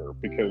partner,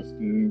 because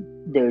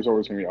there's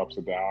always going to be ups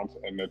and downs,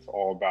 and it's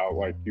all about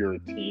like you're a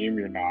team,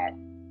 you're not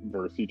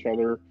versus each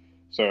other.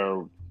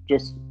 So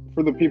just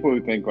for the people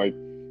who think like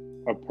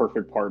a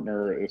perfect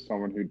partner is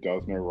someone who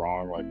does no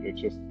wrong, like it's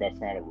just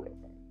that's not a real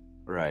thing.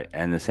 Right.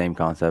 And the same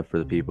concept for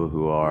the people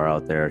who are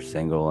out there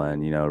single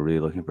and, really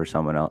looking for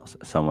someone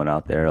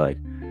out there, like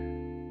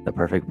the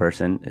perfect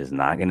person is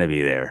not going to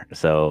be there.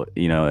 So,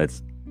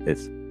 it's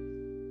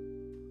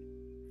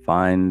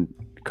find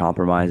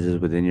compromises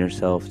within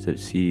yourself to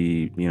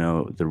see,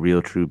 the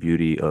real true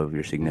beauty of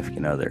your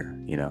significant other,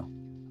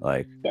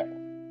 like Yeah.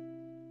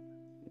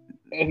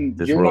 And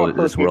this world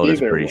is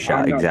pretty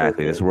shy.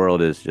 Exactly. This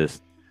world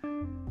is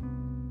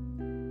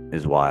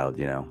wild,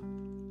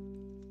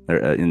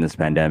 in this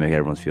pandemic,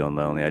 everyone's feeling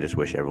lonely. I just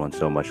wish everyone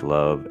so much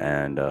love,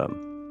 and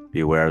be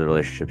aware of the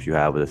relationships you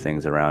have with the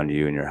things around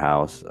you in your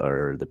house,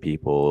 or the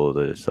people,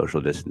 the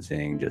social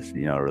distancing, just,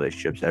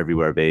 relationships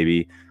everywhere,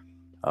 baby.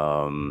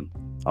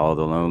 All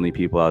the lonely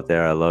people out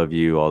there, I love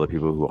you. All the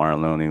people who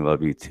aren't lonely,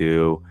 love you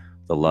too.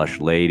 The lush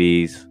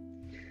ladies,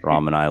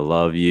 Ram and I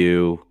love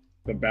you.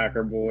 The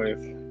Backer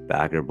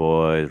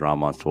boys.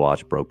 Ram wants to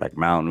watch Brokeback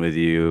Mountain with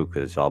you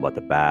because it's all about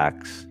the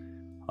backs.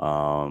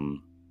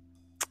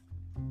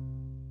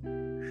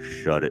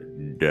 Shut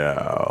it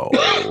down.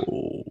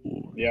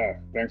 Yeah,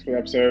 thanks for the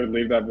episode.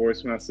 Leave that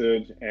voice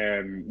message,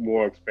 and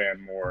we'll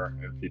expand more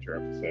in future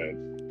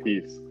episodes.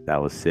 Peace.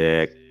 That was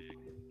sick.